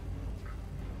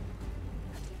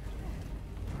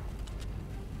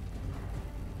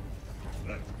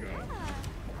 Let's go.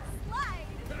 Slide.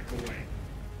 Back away.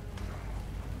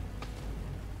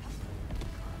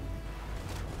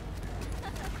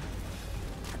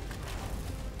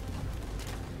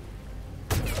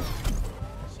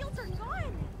 Shields are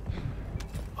gone.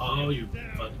 Oh, you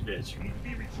fucking bitch. You need to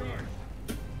be recharged.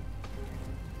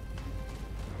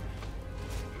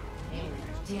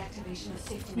 Deactivation of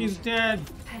safety He's measure dead.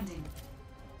 pending.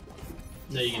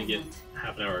 Now you're gonna get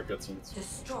half an hour of cutscenes.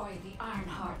 Destroy the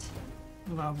Ironheart.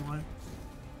 Lovely.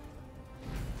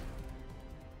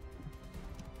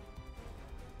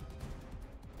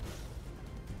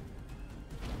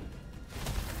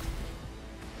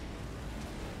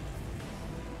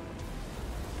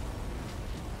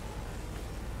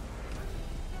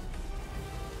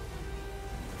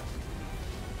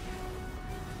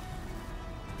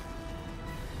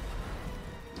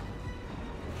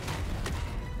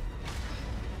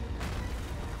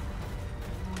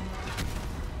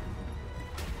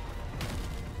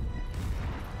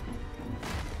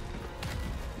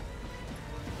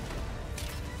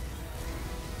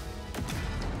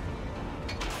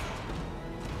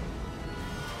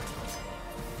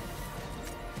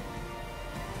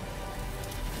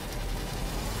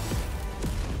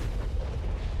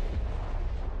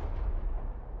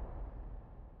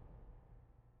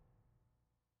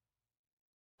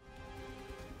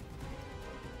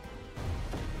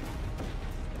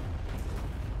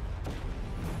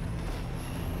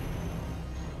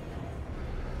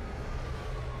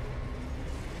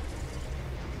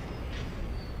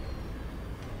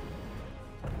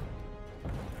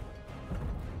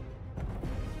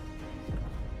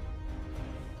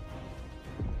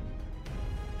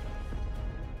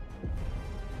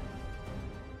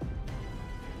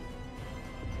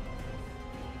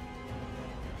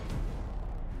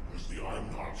 Has the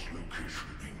Ironheart's location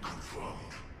been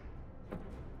confirmed?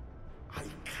 I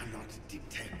cannot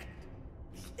detect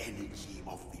the energy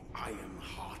of the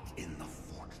Ironheart in the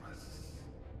fortress.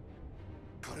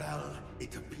 Corel,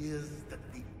 it appears that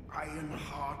the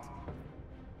Ironheart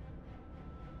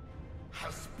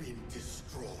has been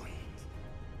destroyed.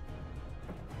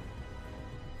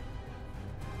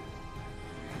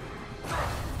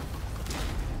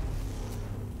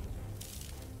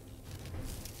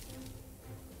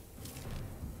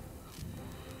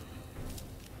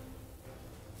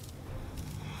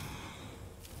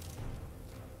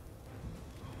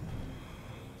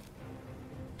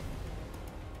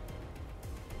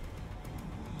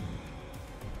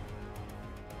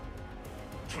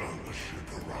 Turn the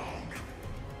ship around.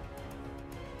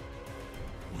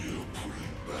 We'll put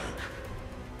it back.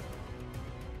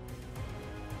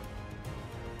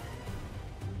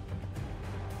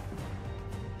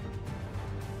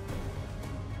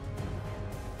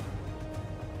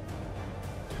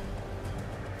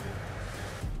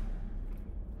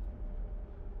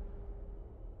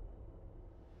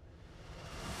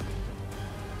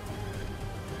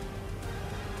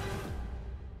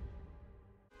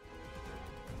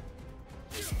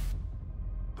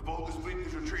 The Vulgus fleet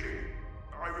is retreating.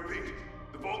 I repeat,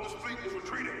 the Vulgus fleet is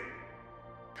retreating.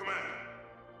 Command,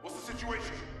 what's the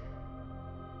situation?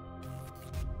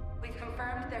 We've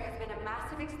confirmed there has been a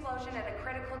massive explosion at a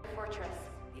critical fortress.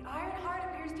 The Ironheart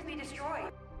appears to be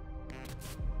destroyed.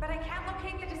 But I can't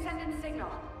locate the Descendant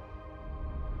signal.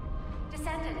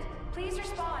 Descendant, please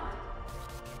respond.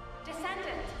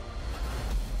 Descendant!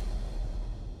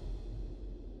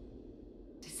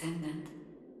 Descendant,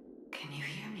 can you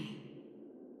hear me?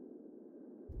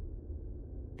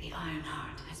 The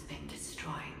Ironheart has been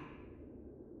destroyed.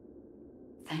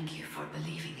 Thank you for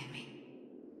believing in me.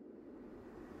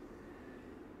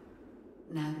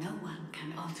 Now no one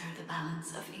can alter the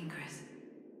balance of Ingress.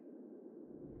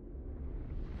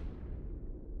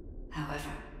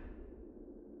 However,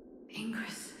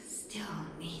 Ingress still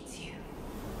needs you.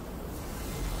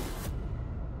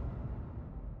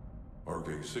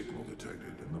 Arcade signal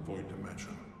detected in the Void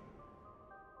Dimension.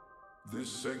 This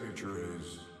signature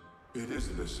is... It is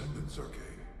the Descendants, Arcade.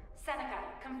 Seneca,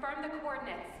 confirm the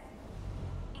coordinates.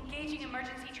 Engaging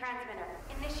emergency transmitter.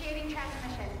 Initiating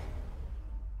transmission.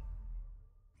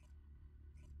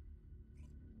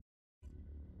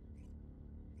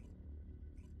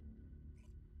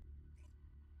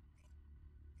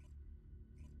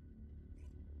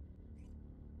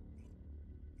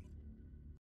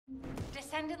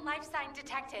 Descendant life sign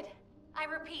detected. I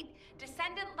repeat,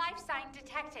 descendant life sign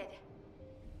detected.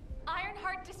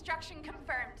 Ironheart destruction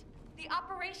confirmed. The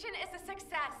operation is a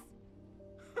success.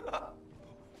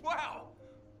 Wow!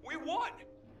 We won!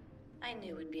 I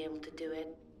knew we'd be able to do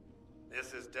it.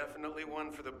 This is definitely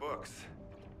one for the books.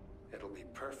 It'll be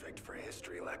perfect for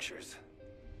history lectures.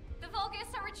 The Vulgus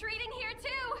are retreating here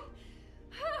too!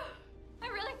 I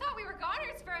really thought we were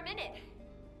goners for a minute.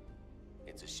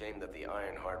 It's a shame that the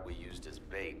Ironheart we used as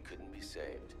bait couldn't be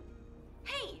saved.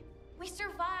 Hey! We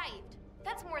survived!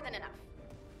 That's more than enough.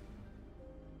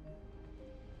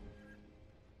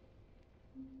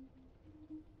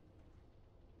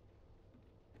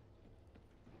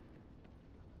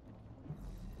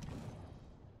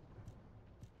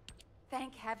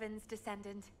 Thank heavens,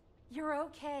 Descendant. You're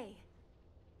okay.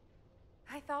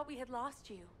 I thought we had lost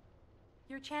you.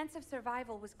 Your chance of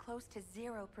survival was close to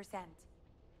 0%.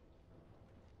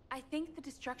 I think the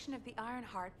destruction of the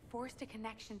Ironheart forced a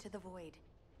connection to the Void.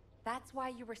 That's why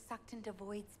you were sucked into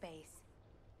Void space.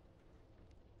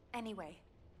 Anyway,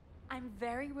 I'm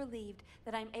very relieved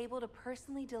that I'm able to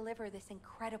personally deliver this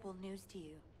incredible news to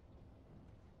you.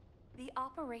 The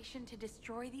operation to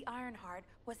destroy the Ironheart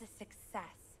was a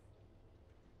success.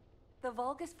 The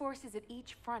Vulgus forces at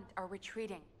each front are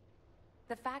retreating.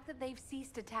 The fact that they've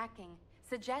ceased attacking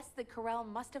suggests that Corel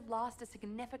must have lost a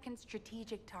significant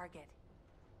strategic target.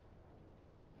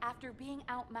 After being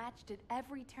outmatched at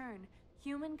every turn,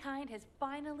 humankind has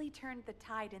finally turned the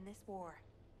tide in this war.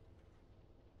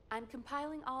 I'm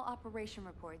compiling all operation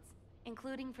reports,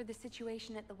 including for the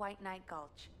situation at the White Knight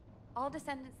Gulch. All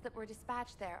descendants that were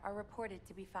dispatched there are reported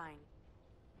to be fine.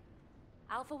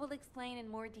 Alpha will explain in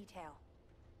more detail.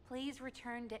 Please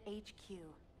return to HQ.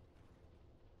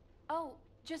 Oh,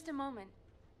 just a moment.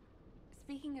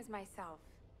 Speaking as myself,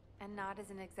 and not as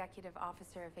an executive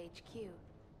officer of HQ,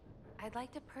 I'd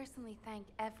like to personally thank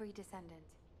every descendant.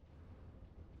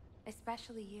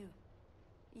 Especially you.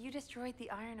 You destroyed the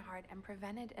Ironheart and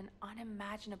prevented an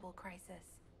unimaginable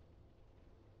crisis.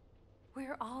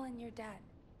 We're all in your debt.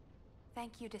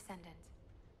 Thank you, Descendant,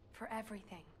 for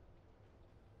everything.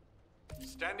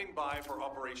 Standing by for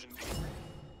Operation Peace.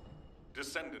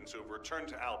 Descendants who have returned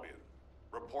to Albion,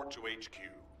 report to HQ.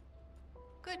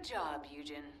 Good job,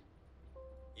 Eugen.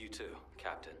 You too,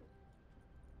 Captain.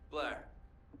 Blair,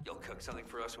 you'll cook something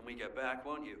for us when we get back,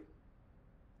 won't you?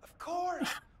 Of course!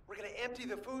 We're gonna empty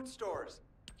the food stores.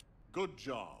 Good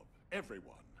job,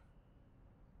 everyone.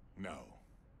 No.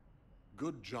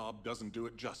 Good job doesn't do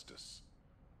it justice.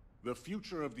 The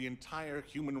future of the entire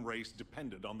human race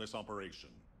depended on this operation.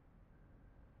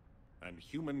 And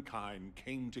humankind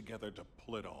came together to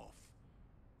pull it off.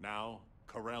 Now,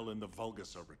 Corel and the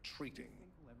Vulgus are retreating.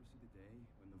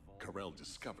 Corel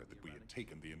discovered that we had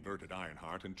taken the inverted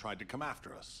Ironheart and tried to come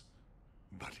after us.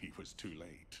 But he was too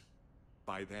late.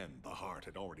 By then, the heart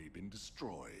had already been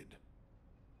destroyed.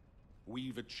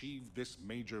 We've achieved this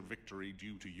major victory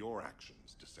due to your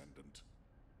actions, Descendant.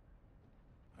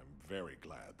 I'm very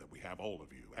glad that we have all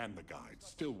of you and the guides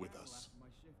still with us.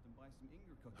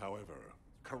 However,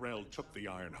 Corel took the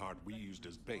Ironheart we used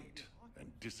as bait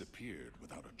and disappeared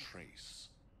without a trace.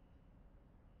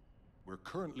 We're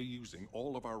currently using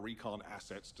all of our recon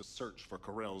assets to search for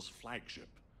Corel's flagship,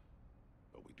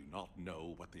 but we do not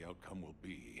know what the outcome will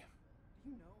be.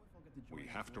 We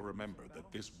have to remember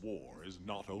that this war is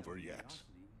not over yet.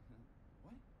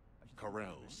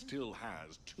 Corel still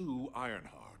has 2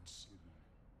 Ironhearts.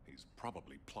 He's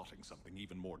probably plotting something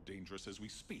even more dangerous as we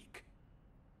speak.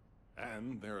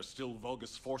 And there are still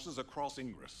Vulgus forces across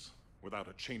Ingress. Without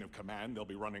a chain of command, they'll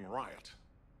be running riot.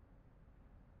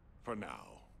 For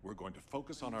now, we're going to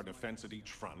focus on our defense at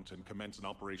each front and commence an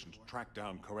operation to track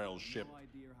down Corel's ship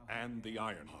and the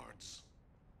Ironhearts.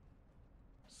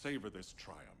 Savor this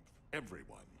triumph,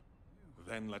 everyone.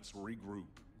 Then let's regroup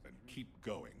and keep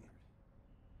going.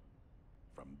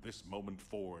 From this moment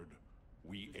forward,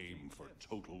 we aim for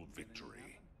total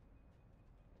victory.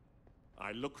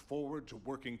 I look forward to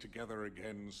working together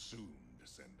again soon,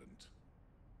 Descendant.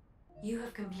 You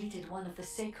have completed one of the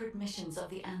sacred missions of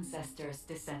the ancestors,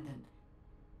 Descendant.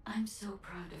 I'm so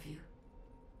proud of you.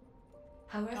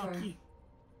 However,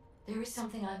 there is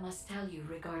something I must tell you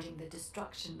regarding the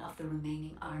destruction of the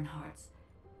remaining Ironhearts.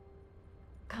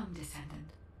 Come, Descendant.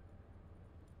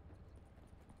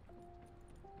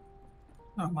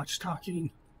 Not much talking.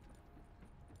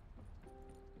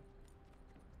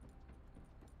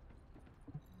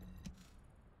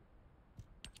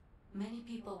 Many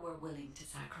people were willing to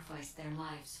sacrifice their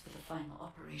lives for the final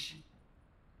operation,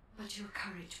 but your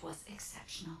courage was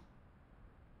exceptional.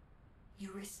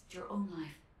 You risked your own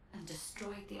life and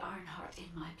destroyed the Ironheart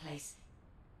in my place,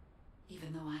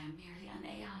 even though I am merely an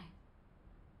AI.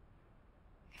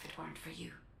 If it weren't for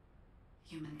you,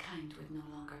 humankind would no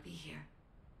longer be here.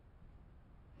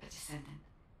 But Descendant,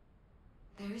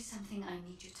 there is something I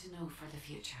need you to know for the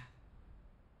future.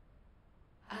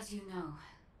 As you know,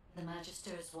 the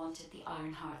Magisters wanted the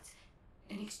Ironhearts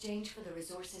in exchange for the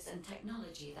resources and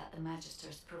technology that the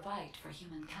Magisters provide for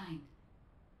humankind.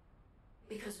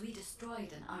 Because we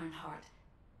destroyed an Ironheart,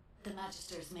 the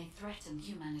Magisters may threaten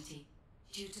humanity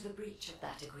due to the breach of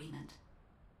that agreement.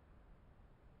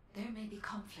 There may be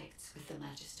conflicts with the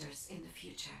Magisters in the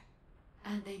future,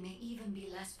 and they may even be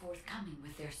less forthcoming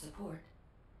with their support.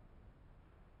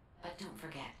 But don't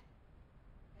forget,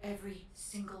 every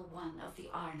single one of the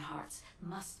Ironhearts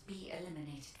must be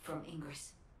eliminated from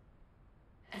Ingress.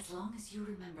 As long as you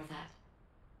remember that,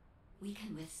 we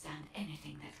can withstand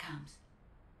anything that comes.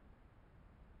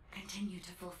 Continue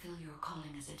to fulfill your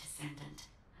calling as a Descendant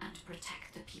and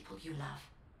protect the people you love.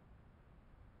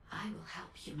 I will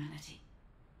help humanity.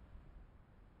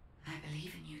 I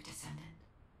believe in you, Descendant.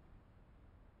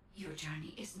 Your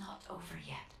journey is not over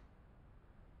yet.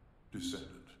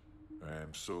 Descendant, I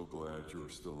am so glad you're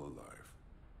still alive.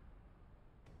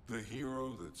 The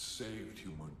hero that saved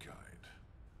humankind.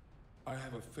 I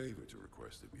have a favor to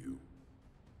request of you.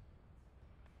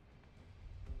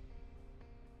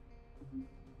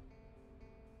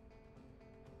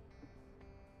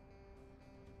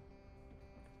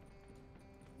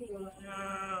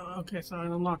 Okay, so I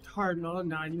unlocked hard mode.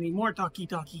 Now I need more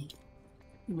talkie-talkie.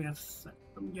 Give me a sec.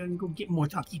 I'm gonna go get more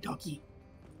talkie-talkie.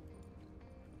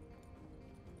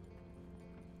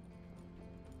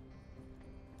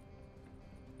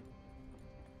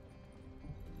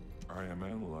 I am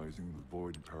analyzing the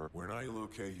Void power. When I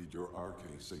located your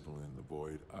arcade signal in the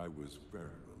Void, I was very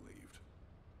relieved.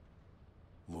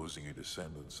 Losing a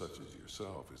descendant such as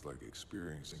yourself is like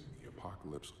experiencing the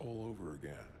apocalypse all over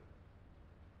again.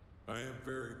 I am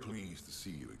very pleased to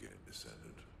see you again,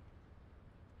 Descendant.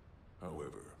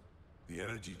 However, the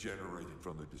energy generated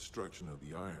from the destruction of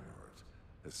the Ironheart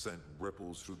has sent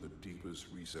ripples through the deepest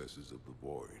recesses of the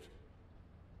Void.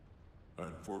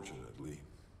 Unfortunately,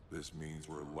 this means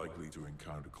we're likely to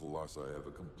encounter Colossi of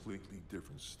a completely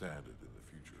different standard in the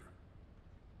future.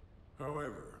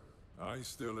 However, I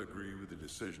still agree with the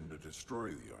decision to destroy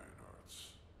the Ironhearts.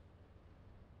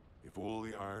 If all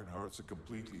the Ironhearts are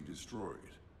completely destroyed,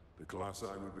 the Colossi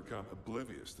would become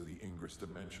oblivious to the Ingress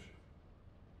dimension.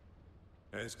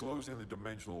 As closing the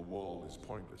dimensional wall is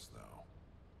pointless now,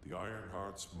 the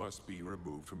Ironhearts must be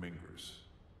removed from Ingress.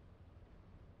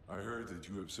 I heard that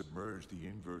you have submerged the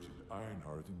inverted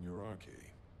Ironheart in your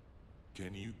arcade.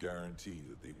 Can you guarantee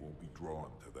that they won't be drawn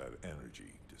to that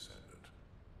energy, Descendant?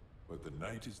 But the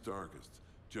night is darkest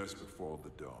just before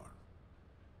the dawn.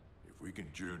 If we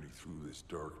can journey through this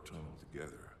dark tunnel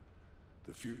together,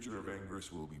 the future of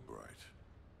Ingress will be bright.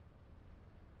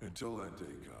 Until that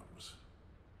day comes,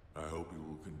 I hope you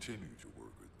will continue to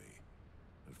work with me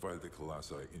and fight the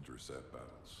Colossi intercept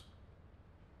battles.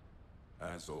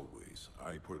 As always,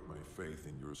 I put my faith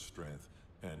in your strength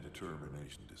and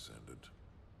determination, Descendant.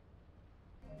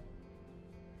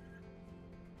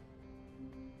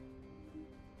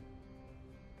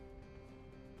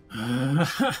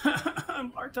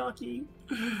 More talking.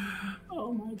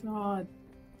 Oh my god.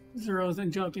 Zero's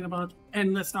and joking about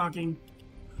endless talking.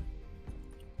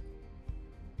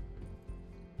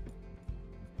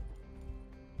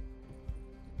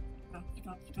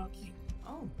 Talkie.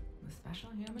 Oh, the special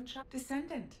human shop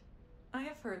Descendant. I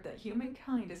have heard that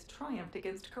humankind has triumphed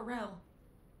against Corel.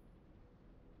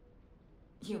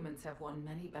 Humans have won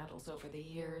many battles over the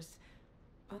years,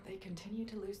 but they continue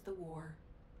to lose the war.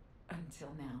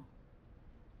 Until now.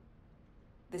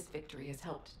 This victory has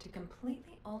helped to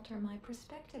completely alter my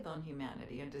perspective on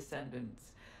humanity and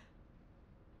Descendants.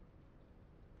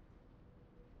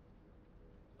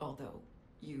 Although,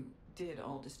 you did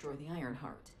all destroy the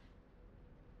Ironheart.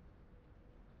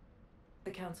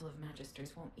 The Council of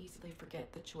Magisters won't easily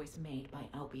forget the choice made by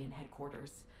Albion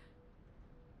headquarters.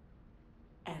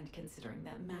 And considering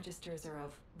that Magisters are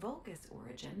of Vulgus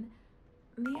origin,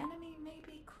 the enemy may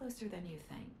be closer than you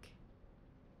think.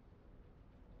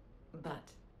 But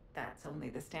that's only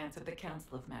the stance of the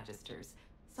Council of Magisters.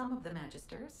 Some of the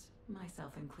Magisters,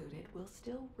 myself included, will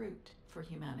still root for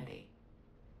humanity.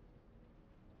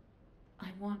 I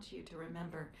want you to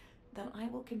remember that I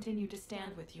will continue to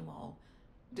stand with you all,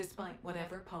 despite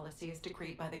whatever policy is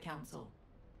decreed by the Council.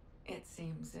 It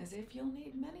seems as if you'll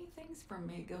need many things from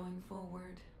me going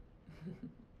forward.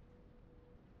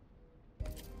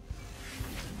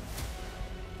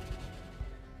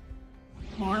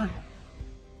 More?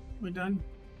 We done?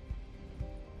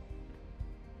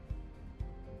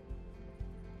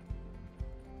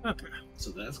 Okay. So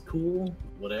that's cool.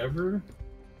 Whatever.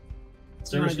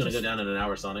 Server's gonna go down in an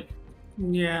hour, Sonic.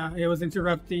 Yeah, it was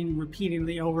interrupting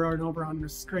repeatedly over and over on the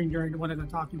screen during one of the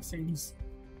talking scenes.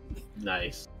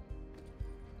 Nice.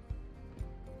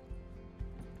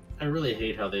 I really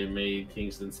hate how they made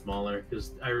Kingston smaller,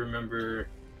 because I remember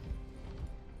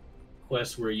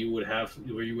quests where you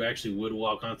actually would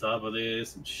walk on top of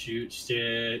this and shoot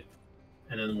shit,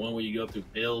 and then one where you go through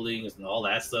buildings and all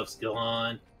that stuff's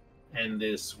gone. And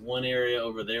this one area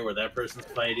over there where that person's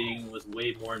fighting was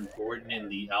way more important in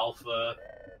the alpha.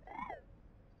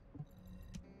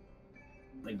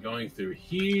 Like going through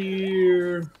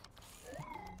here,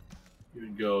 you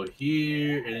would go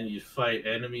here, and then you'd fight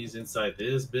enemies inside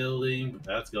this building, but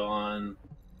that's gone.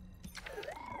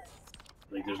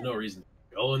 Like, there's no reason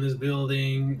to go in this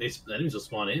building. The enemies will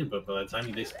spawn in, but by the time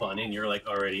they spawn in, you're like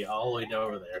already all the way down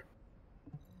over there.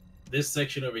 This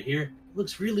section over here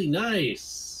looks really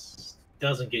nice.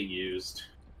 Doesn't get used.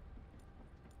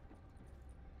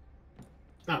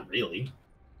 Not really.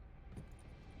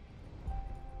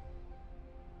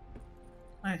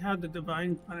 I had the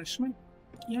divine punishment.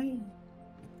 Yay.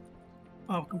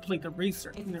 Oh, complete the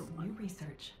research. It's Never mind. new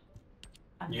research.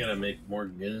 You gotta make more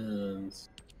guns.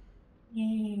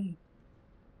 Yay.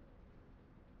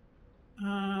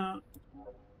 I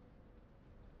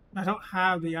don't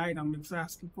have the item it's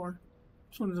asking for.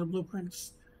 It's one of the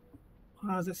blueprints.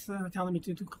 It's telling me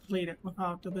to complete it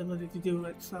without the ability to do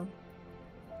it, so.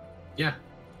 Yeah,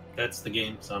 that's the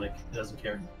game, Sonic. It doesn't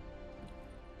care.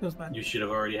 Feels bad. You should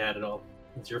have already had it all.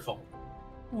 It's your fault.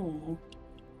 Oh.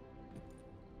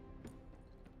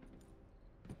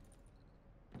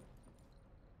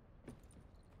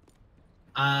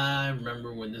 I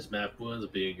remember when this map was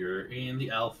bigger in the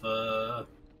alpha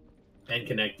and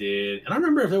connected. And I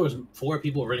remember if there was 4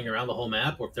 people running around the whole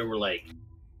map or if there were like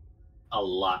a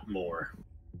lot more.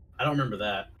 I don't remember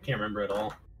that. I can't remember at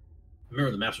all. I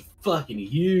remember the maps were fucking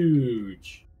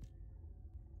huge.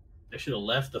 They should have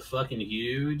left the fucking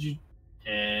huge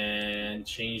and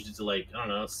changed it to like, I don't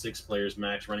know, 6 players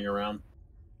max running around.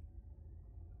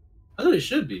 I thought it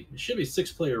should be. It should be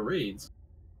 6-player raids.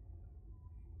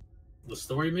 The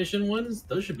story mission ones,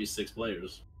 those should be 6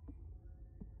 players.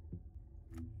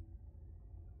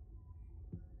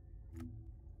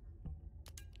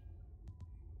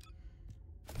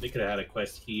 They could have had a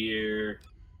quest here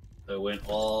that went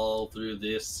all through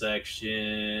this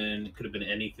section. It could have been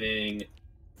anything.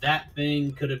 That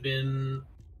thing could have been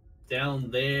down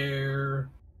there.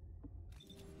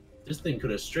 This thing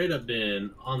could have straight up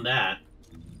been on that.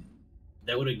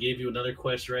 That would have gave you another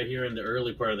quest right here in the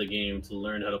early part of the game to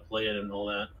learn how to play it and all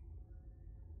that.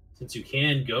 Since you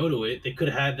can go to it, they could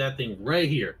have had that thing right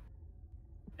here.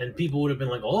 And people would have been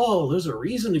like, oh, there's a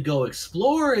reason to go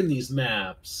explore in these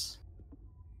maps.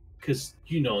 Because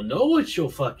you don't know what you'll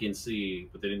fucking see.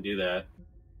 But they didn't do that.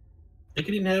 They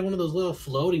could even have one of those little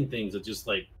floating things that just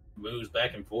like moves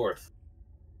back and forth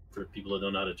for people that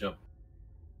don't know how to jump.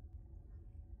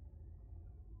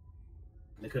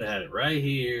 They could have had it right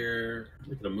here.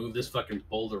 They could have moved this fucking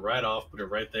boulder right off, put it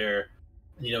right there.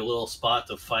 And, you know, a little spot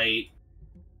to fight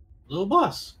little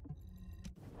boss.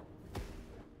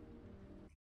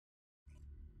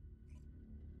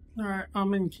 Alright,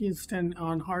 I'm in Kingston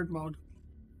on hard mode.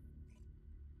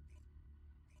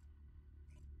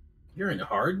 You're in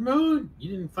hard mode?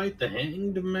 You didn't fight the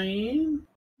hanged man?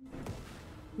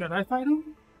 Did I fight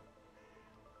him?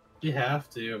 You have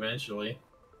to eventually.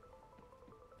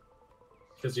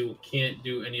 Because you can't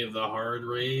do any of the hard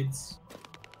raids.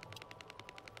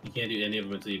 You can't do any of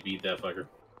them until you beat that fucker.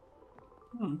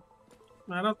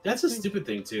 That's a stupid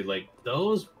thing too. Like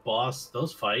those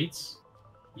fights,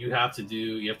 you have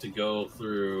to go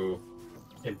through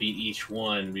and beat each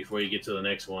one before you get to the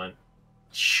next one.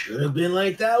 Should have been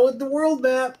like that with the world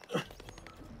map.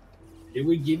 It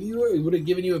would have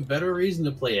given you a better reason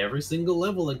to play every single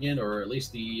level again, or at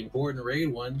least the important raid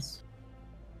ones.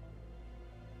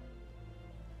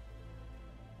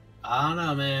 I don't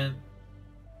know, man.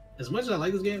 As much as I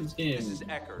like this game This is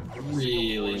Eckert from the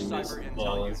really Signal Corps missed Cyber Intel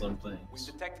balls Unit. on things. We've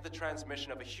detected the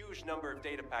transmission of a huge number of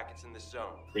data packets in this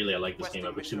zone. Really, I like this game.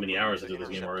 I put too many hours into this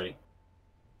game already.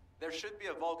 There should be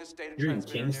a Vulgus data You're in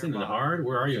transmitter Kingston and nearby. Hard?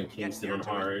 Where are you in If you get Kingston near and to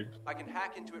it, Hard? I can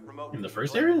hack into it remotely. In the and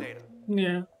first collect the area? data.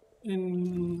 Yeah,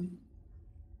 in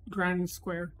Grand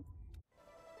Square.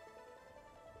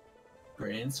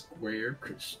 Grand Square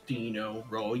Casino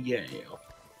Royale.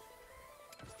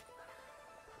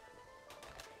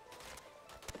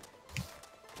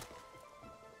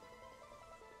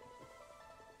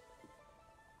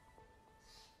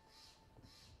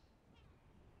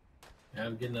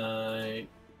 Have a good night.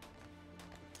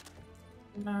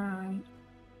 Night.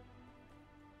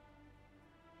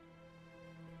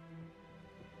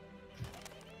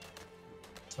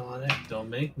 Sonic, don't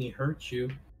make me hurt you.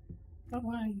 Don't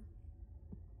worry.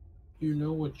 You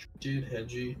know what you did,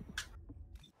 Hedgie.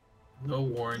 No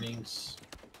warnings.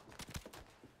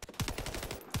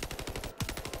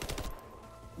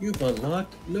 You've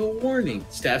unlocked no warning.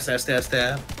 Stab, stab, stab,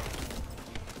 stab.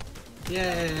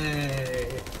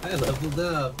 Yay! I leveled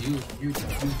up. You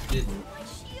didn't.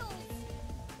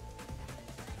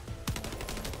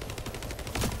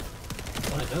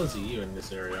 Oh, I don't see you in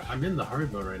this area. I'm in the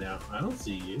hard mode right now. I don't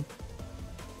see you.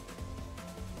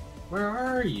 Where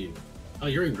are you? Oh,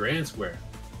 you're in Grand Square.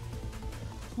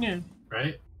 Yeah.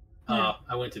 Right? Yeah.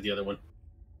 I went to the other one.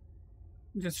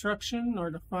 Destruction or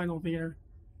the final theater?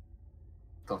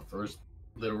 The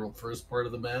literal first part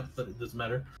of the map, but it doesn't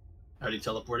matter. I already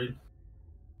teleported.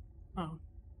 Oh.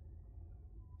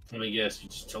 Let me guess, you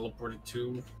just teleported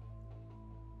to...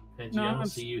 And No, I don't I'm-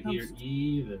 see you I'm- here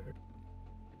either.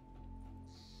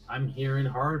 I'm here in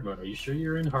hard mode. Are you sure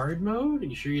you're in hard mode? Are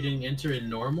you sure you didn't enter in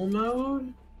normal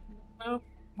mode? No,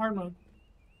 hard mode.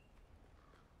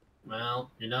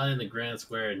 Well, you're not in the Grand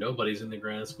Square. Nobody's in the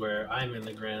Grand Square. I'm in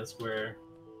the Grand Square.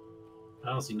 I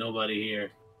don't see nobody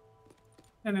here.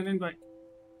 And an invite.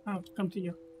 I'll come to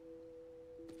you.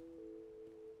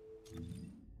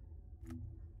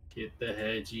 Get the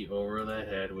Hedgie over the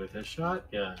head with a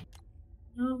shotgun.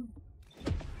 No.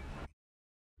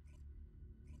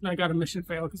 I got a mission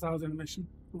fail because I was in a mission.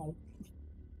 Lol.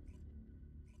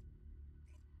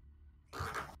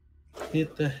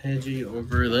 Hit the Hedgie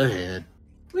over the head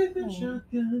with a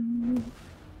shotgun.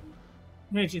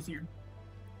 Mage's here.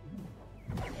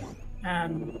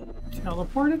 And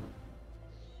teleported?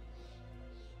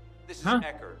 This is Huh?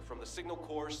 Eckert from the Signal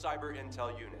Corps Cyber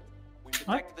Intel Unit. We've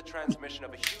detected the transmission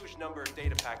of a huge number of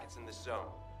data packets in this zone.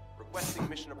 Requesting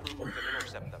mission approval to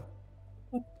intercept them.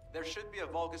 There should be a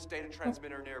Vulgus data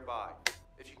transmitter nearby.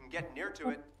 If you can get near to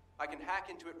it, I can hack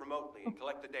into it remotely and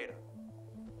collect the data.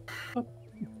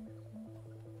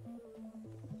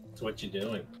 So what you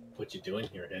doing? What you doing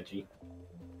here, Hedgie?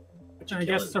 What you I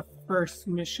guess killing? the first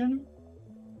mission?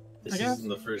 This I guess. isn't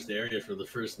the first area for the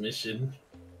first mission.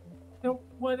 No,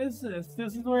 what is this?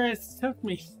 This is where it took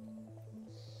me.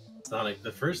 Sonic,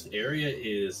 the first area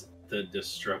is the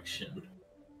destruction.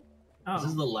 This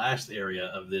is Oh, the last area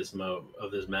of this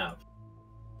map.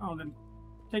 oh, then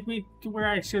take me to where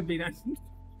I should be then.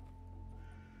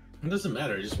 It doesn't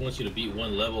matter. It just wants you to beat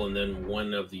one level and then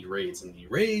one of the raids. And the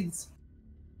raids,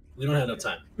 we don't have enough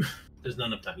time. There's not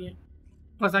enough time. Yeah.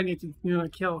 Plus, I need to,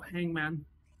 kill Hangman.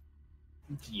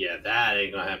 Yeah, that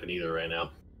ain't gonna happen either right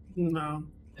now. No.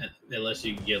 Unless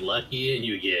you get lucky and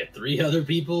you get 3 other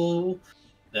people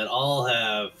that all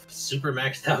have super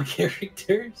maxed out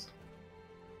characters.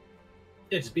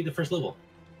 Yeah, just beat the first level.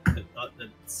 It's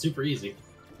super easy.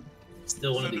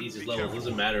 Still one of the easiest levels.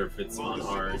 Doesn't matter if it's on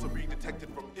hard.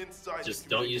 Just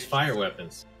don't use fire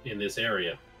weapons in this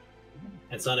area.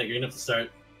 And Sonic, you're gonna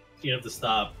have to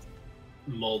stop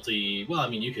multi. Well, I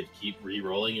mean, you could keep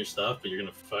re-rolling your stuff, but you're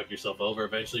gonna fuck yourself over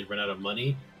eventually, run out of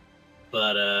money.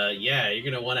 But yeah, you're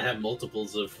gonna want to have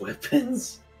multiples of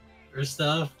weapons or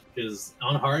stuff because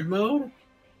on hard mode,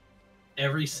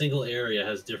 every single area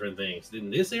has different things. In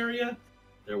this area,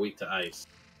 they're weak to ice,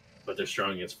 but they're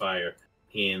strong against fire.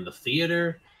 In the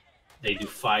theater, they do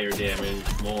fire damage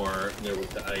more, and they're weak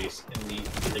to ice.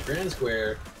 In the Grand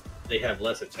Square, they have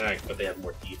less attack, but they have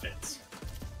more defense.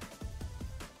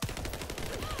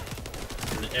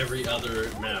 And every other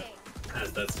map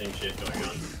has that same shit going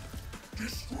on.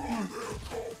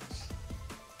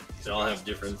 They all have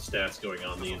different stats going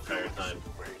on the entire time.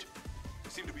 Wait, they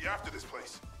seem to be after this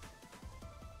place.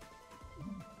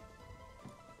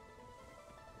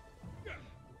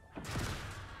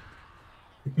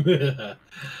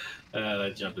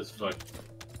 That jump is fucked.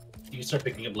 You can start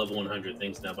picking up level 100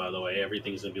 things now, by the way.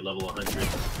 Everything's gonna be level 100.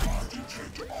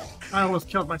 I almost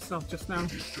killed myself just now.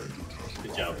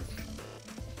 Good job.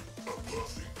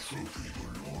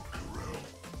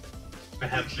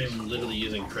 I'm literally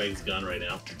using Craig's gun right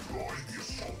now.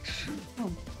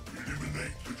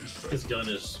 His gun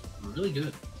is really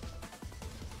good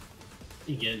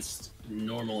against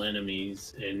normal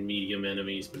enemies and medium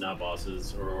enemies, but not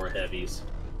bosses or heavies.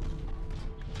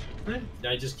 Right.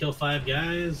 Did I just kill 5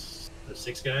 guys? Or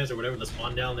 6 guys or whatever that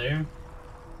spawn down there?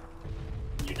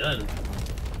 You're done.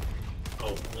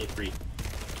 Oh, only 3.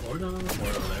 More over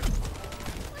there.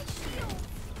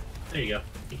 There you go.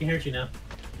 He can hurt you now.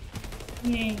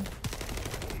 Yeah.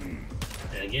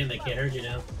 And again, they can't hurt you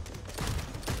now.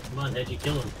 Come on, Hedgie,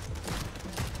 kill him.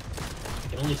 You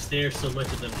can only stare so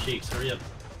much at them cheeks. Hurry up.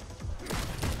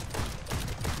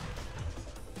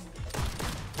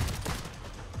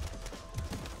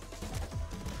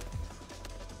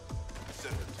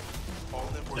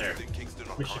 There.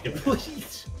 Mission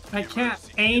complete. I can't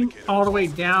aim all the way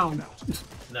down.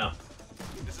 No.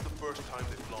 This is the first time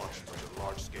they've launched such a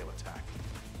large-scale attack.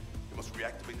 You must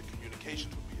reactivate the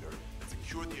communications repeater and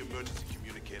secure the emergency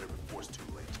communicator before it's too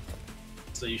late.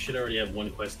 So you should already have one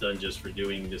quest done just for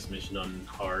doing this mission on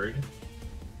hard.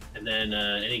 And then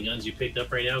any guns you picked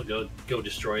up right now, go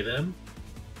destroy them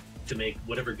to make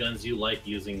whatever guns you like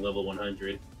using level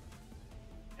 100.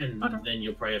 And then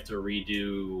you'll probably have to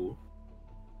redo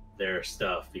their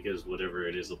stuff because whatever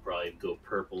it is will probably go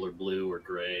purple or blue or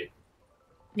gray.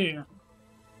 Yeah.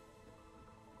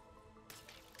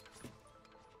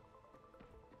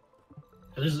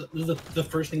 And this is the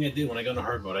first thing I did when I got into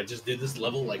hard mode. I just did this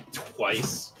level like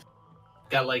twice.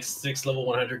 Got like 6 level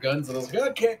 100 guns, and I was like,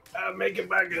 okay, I'm making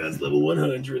my guns level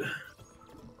 100.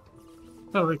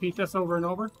 So repeat this over and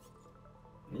over?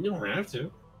 You don't have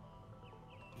to.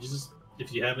 You just,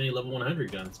 if you have any level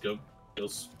 100 guns, go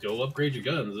upgrade your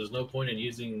guns. There's no point in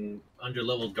using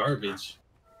under-leveled garbage.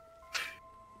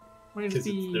 Where's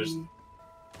the... There's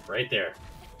right there.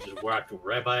 Just walked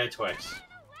right by it twice.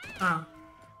 Ah.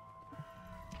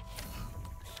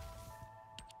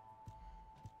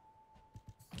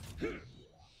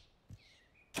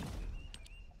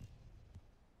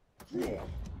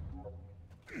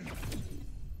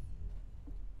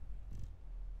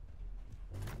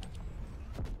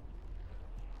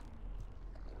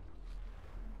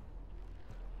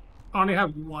 I only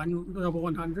have one level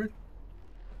 100.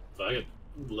 So I could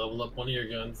level up one of your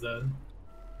guns then.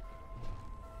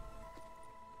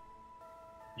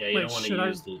 Yeah, you don't want to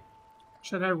use the...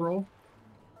 Should I roll?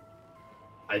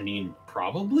 I mean,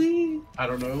 probably. I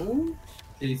don't know.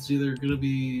 It's either gonna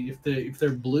be if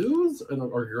they're blues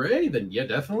or gray, then yeah,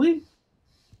 definitely.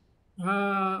 3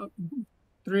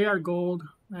 are gold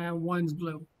and 1's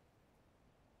blue.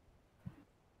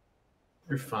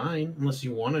 You're fine unless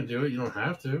you want to do it. You don't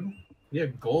have to. Yeah,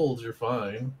 golds. You're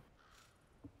fine.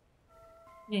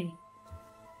 Yeah.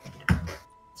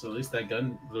 So at least that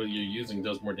gun that you're using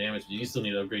does more damage. But you still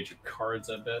need to upgrade your cards,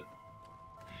 I bet.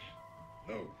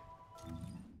 No.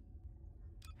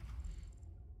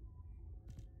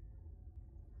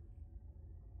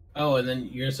 Oh, and then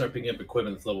you're gonna start picking up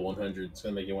equipment that's level 100. It's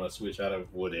gonna make you want to switch out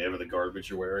of whatever the garbage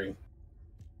you're wearing.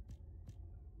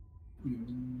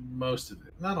 Most of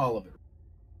it, not all of it.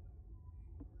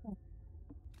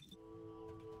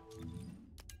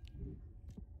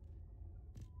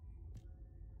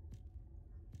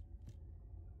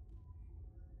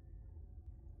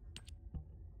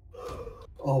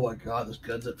 Oh my god, this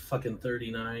gun's at fucking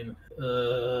 39.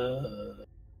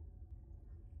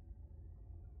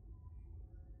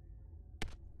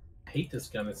 I hate this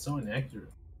gun, it's so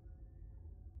inaccurate.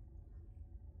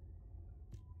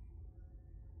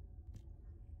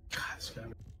 God, this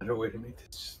gun, better way to make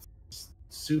this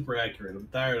super accurate. I'm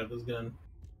tired of this gun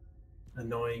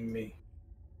annoying me.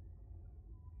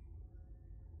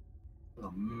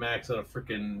 I'll max out a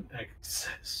freaking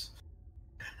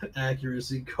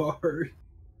accuracy card.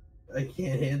 I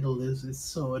can't handle this. It's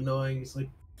so annoying. It's like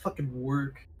fucking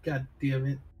work. God damn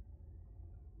it.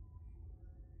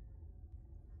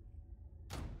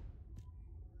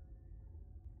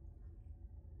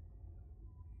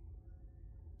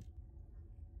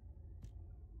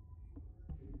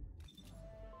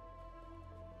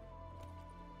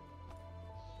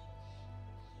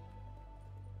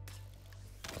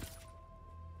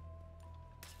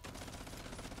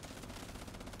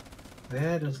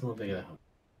 That doesn't look like that.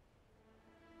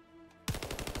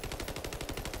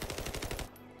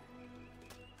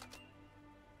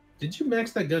 Did you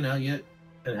max that gun out yet?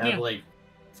 And have like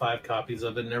 5 copies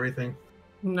of it and everything?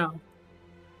 No.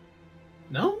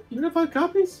 No? You don't have 5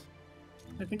 copies?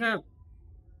 I think I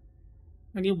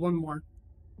need 1 more.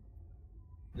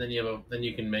 Then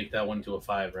you can make that one to a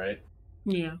 5, right?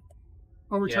 Yeah.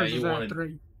 Overcharges at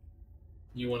 3.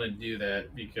 You want to do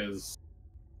that because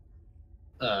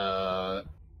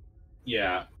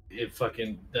Yeah, it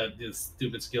fucking this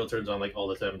stupid skill turns on like all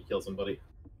the time to kill somebody.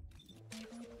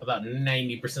 About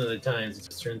 90% of the times, it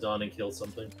just turns on and kills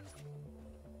something.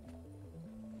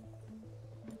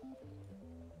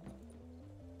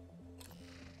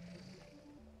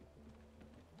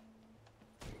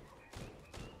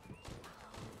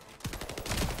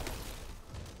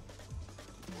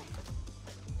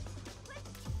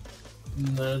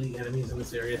 None of the enemies in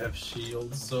this area have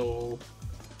shields, so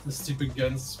the stupid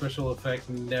gun's special effect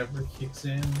never kicks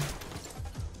in.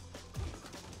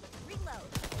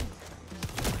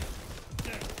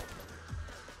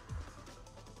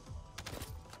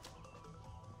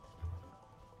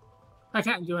 I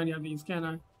can't do any of these, can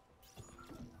I?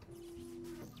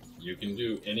 You can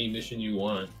do any mission you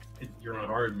want. You're on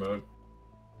hard mode.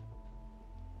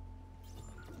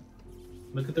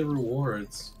 Look at the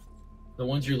rewards. The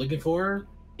ones you're looking for,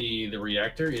 the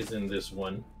reactor is in this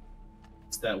one.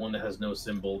 It's that one that has no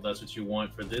symbol. That's what you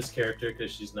want for this character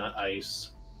because she's not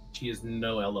ice. She is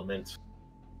no element.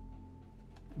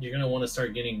 You're going to want to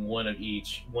start getting one of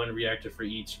each. One reactor for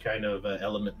each kind of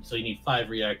element. So you need 5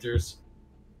 reactors.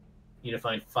 You need to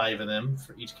find 5 of them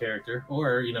for each character.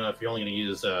 Or, you know, if you're only going to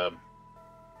use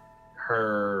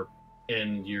her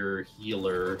and your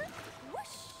healer,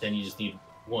 then you just need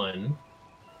 1,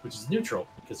 which is neutral,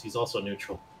 because he's also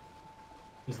neutral.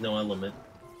 He's no element.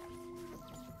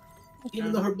 Okay.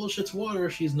 Even though her bullshit's water,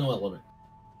 she's no element.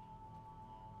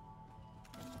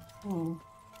 Oh.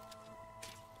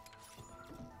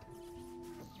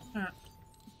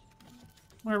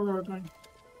 Where were we going?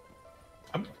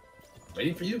 I'm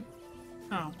waiting for you.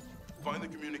 Oh. Find the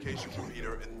communications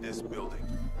repeater in this building.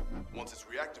 Once it's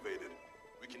reactivated,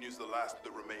 we can use the last of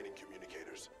the remaining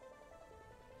communicators.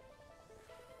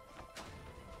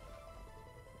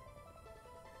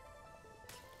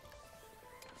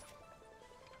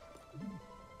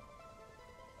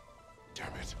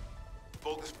 Damn it.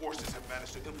 Vulgus forces have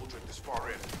managed to infiltrate this far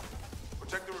in.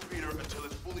 Protect the repeater until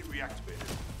it's fully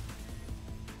reactivated.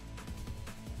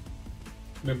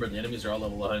 Remember, the enemies are all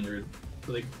level 100.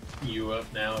 So they you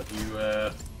up now if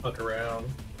you fuck around.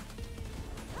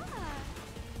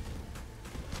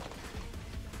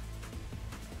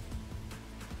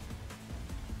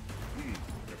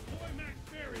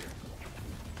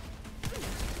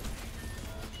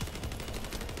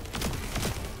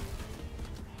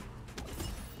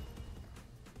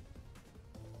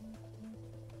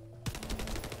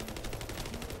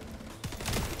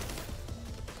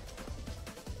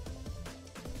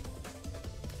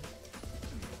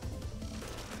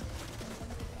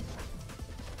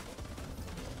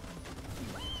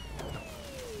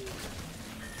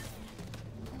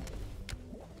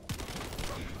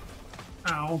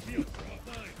 Ow.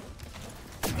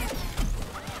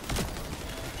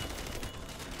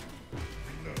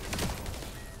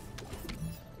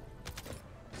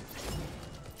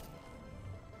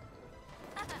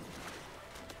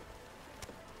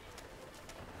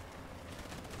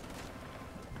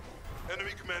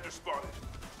 Enemy commander spotted.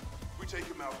 If we take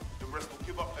him out, the rest will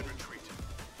give up and retreat.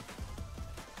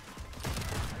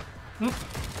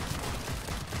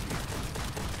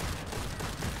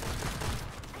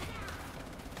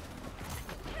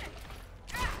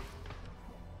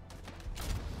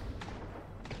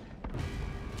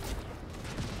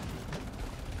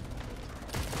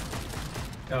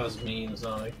 That was mean,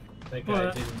 Sonic. That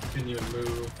guy couldn't even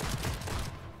move.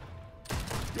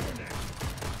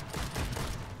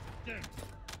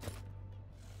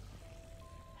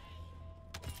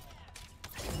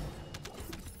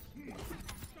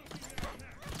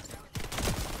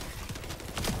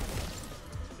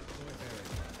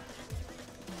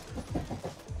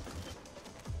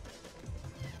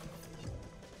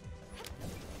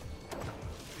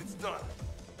 It's done.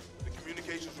 The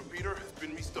communications repeater has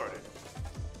been restarted.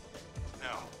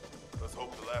 Now, let's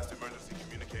hope the last emergency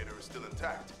communicator is still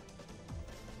intact.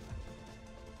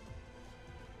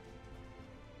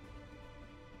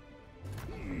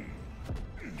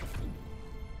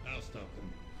 I'll stop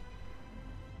them.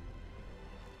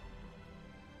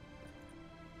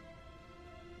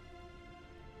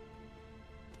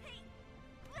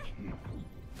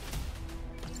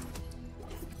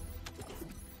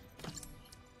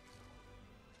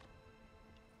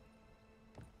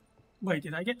 Wait,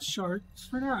 did I get shards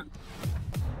for that?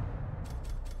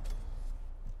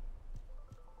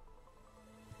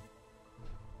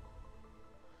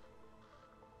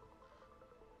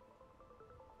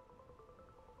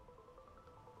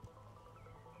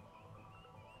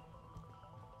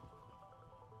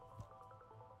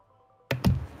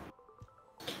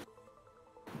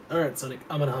 Alright, Sonic,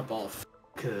 I'm gonna hop off.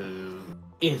 Cause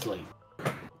it's late.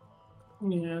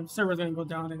 Yeah, the server's gonna go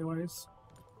down anyways.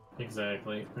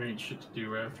 Exactly. There ain't shit to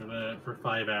do after that for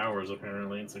 5 hours,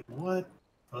 apparently. It's like, what?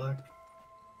 Fuck.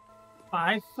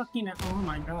 5 fucking... Oh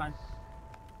my god.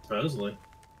 Supposedly.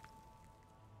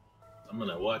 I'm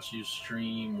gonna watch you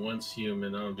stream Once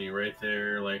Human. I'll be right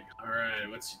there, like, alright,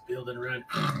 what's you building around?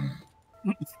 I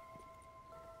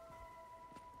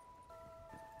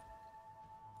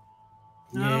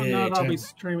don't know if I'll be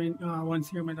streaming Once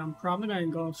Human. I'm probably gonna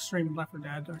go stream Left 4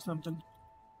 Dead or something.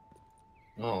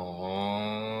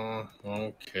 Aww.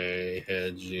 Okay,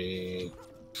 Hedgie.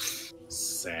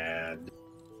 Sad.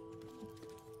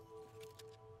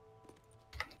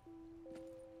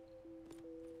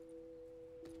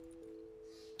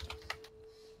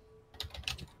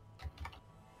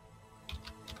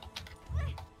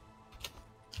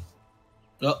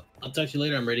 Well, I'll talk to you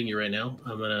later. I'm rating you right now.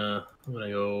 I'm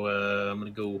gonna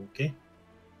go. Okay.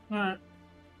 All right.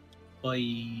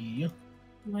 Bye.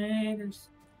 Laters.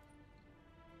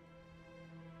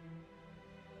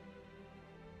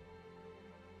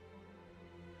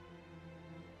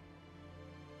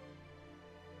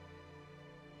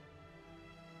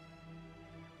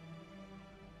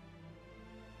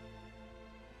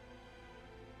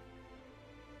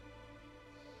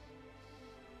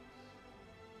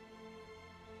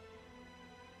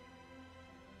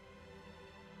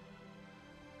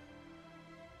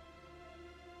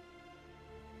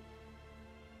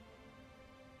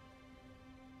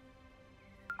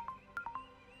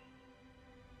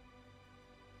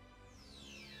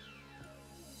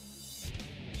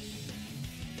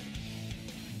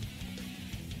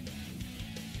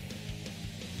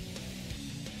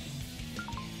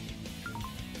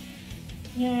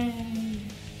 Yay!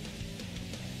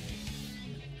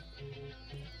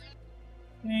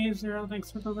 Hey Zero,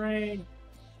 thanks for the raid.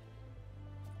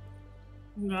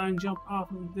 I'm gonna jump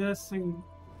off of this and...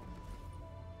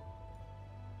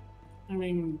 I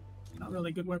mean, not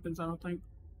really good weapons, I don't think.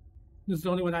 This is the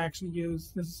only one I actually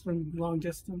use. This is from long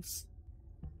distance.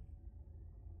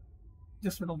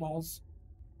 Just for the balls.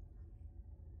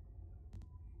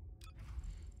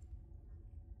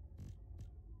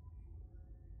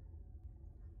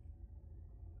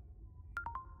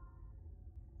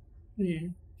 Yeah.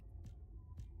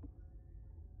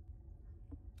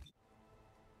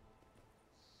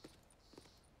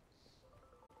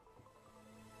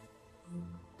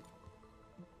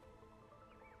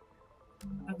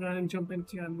 I'm gonna jump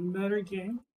into another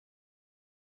game.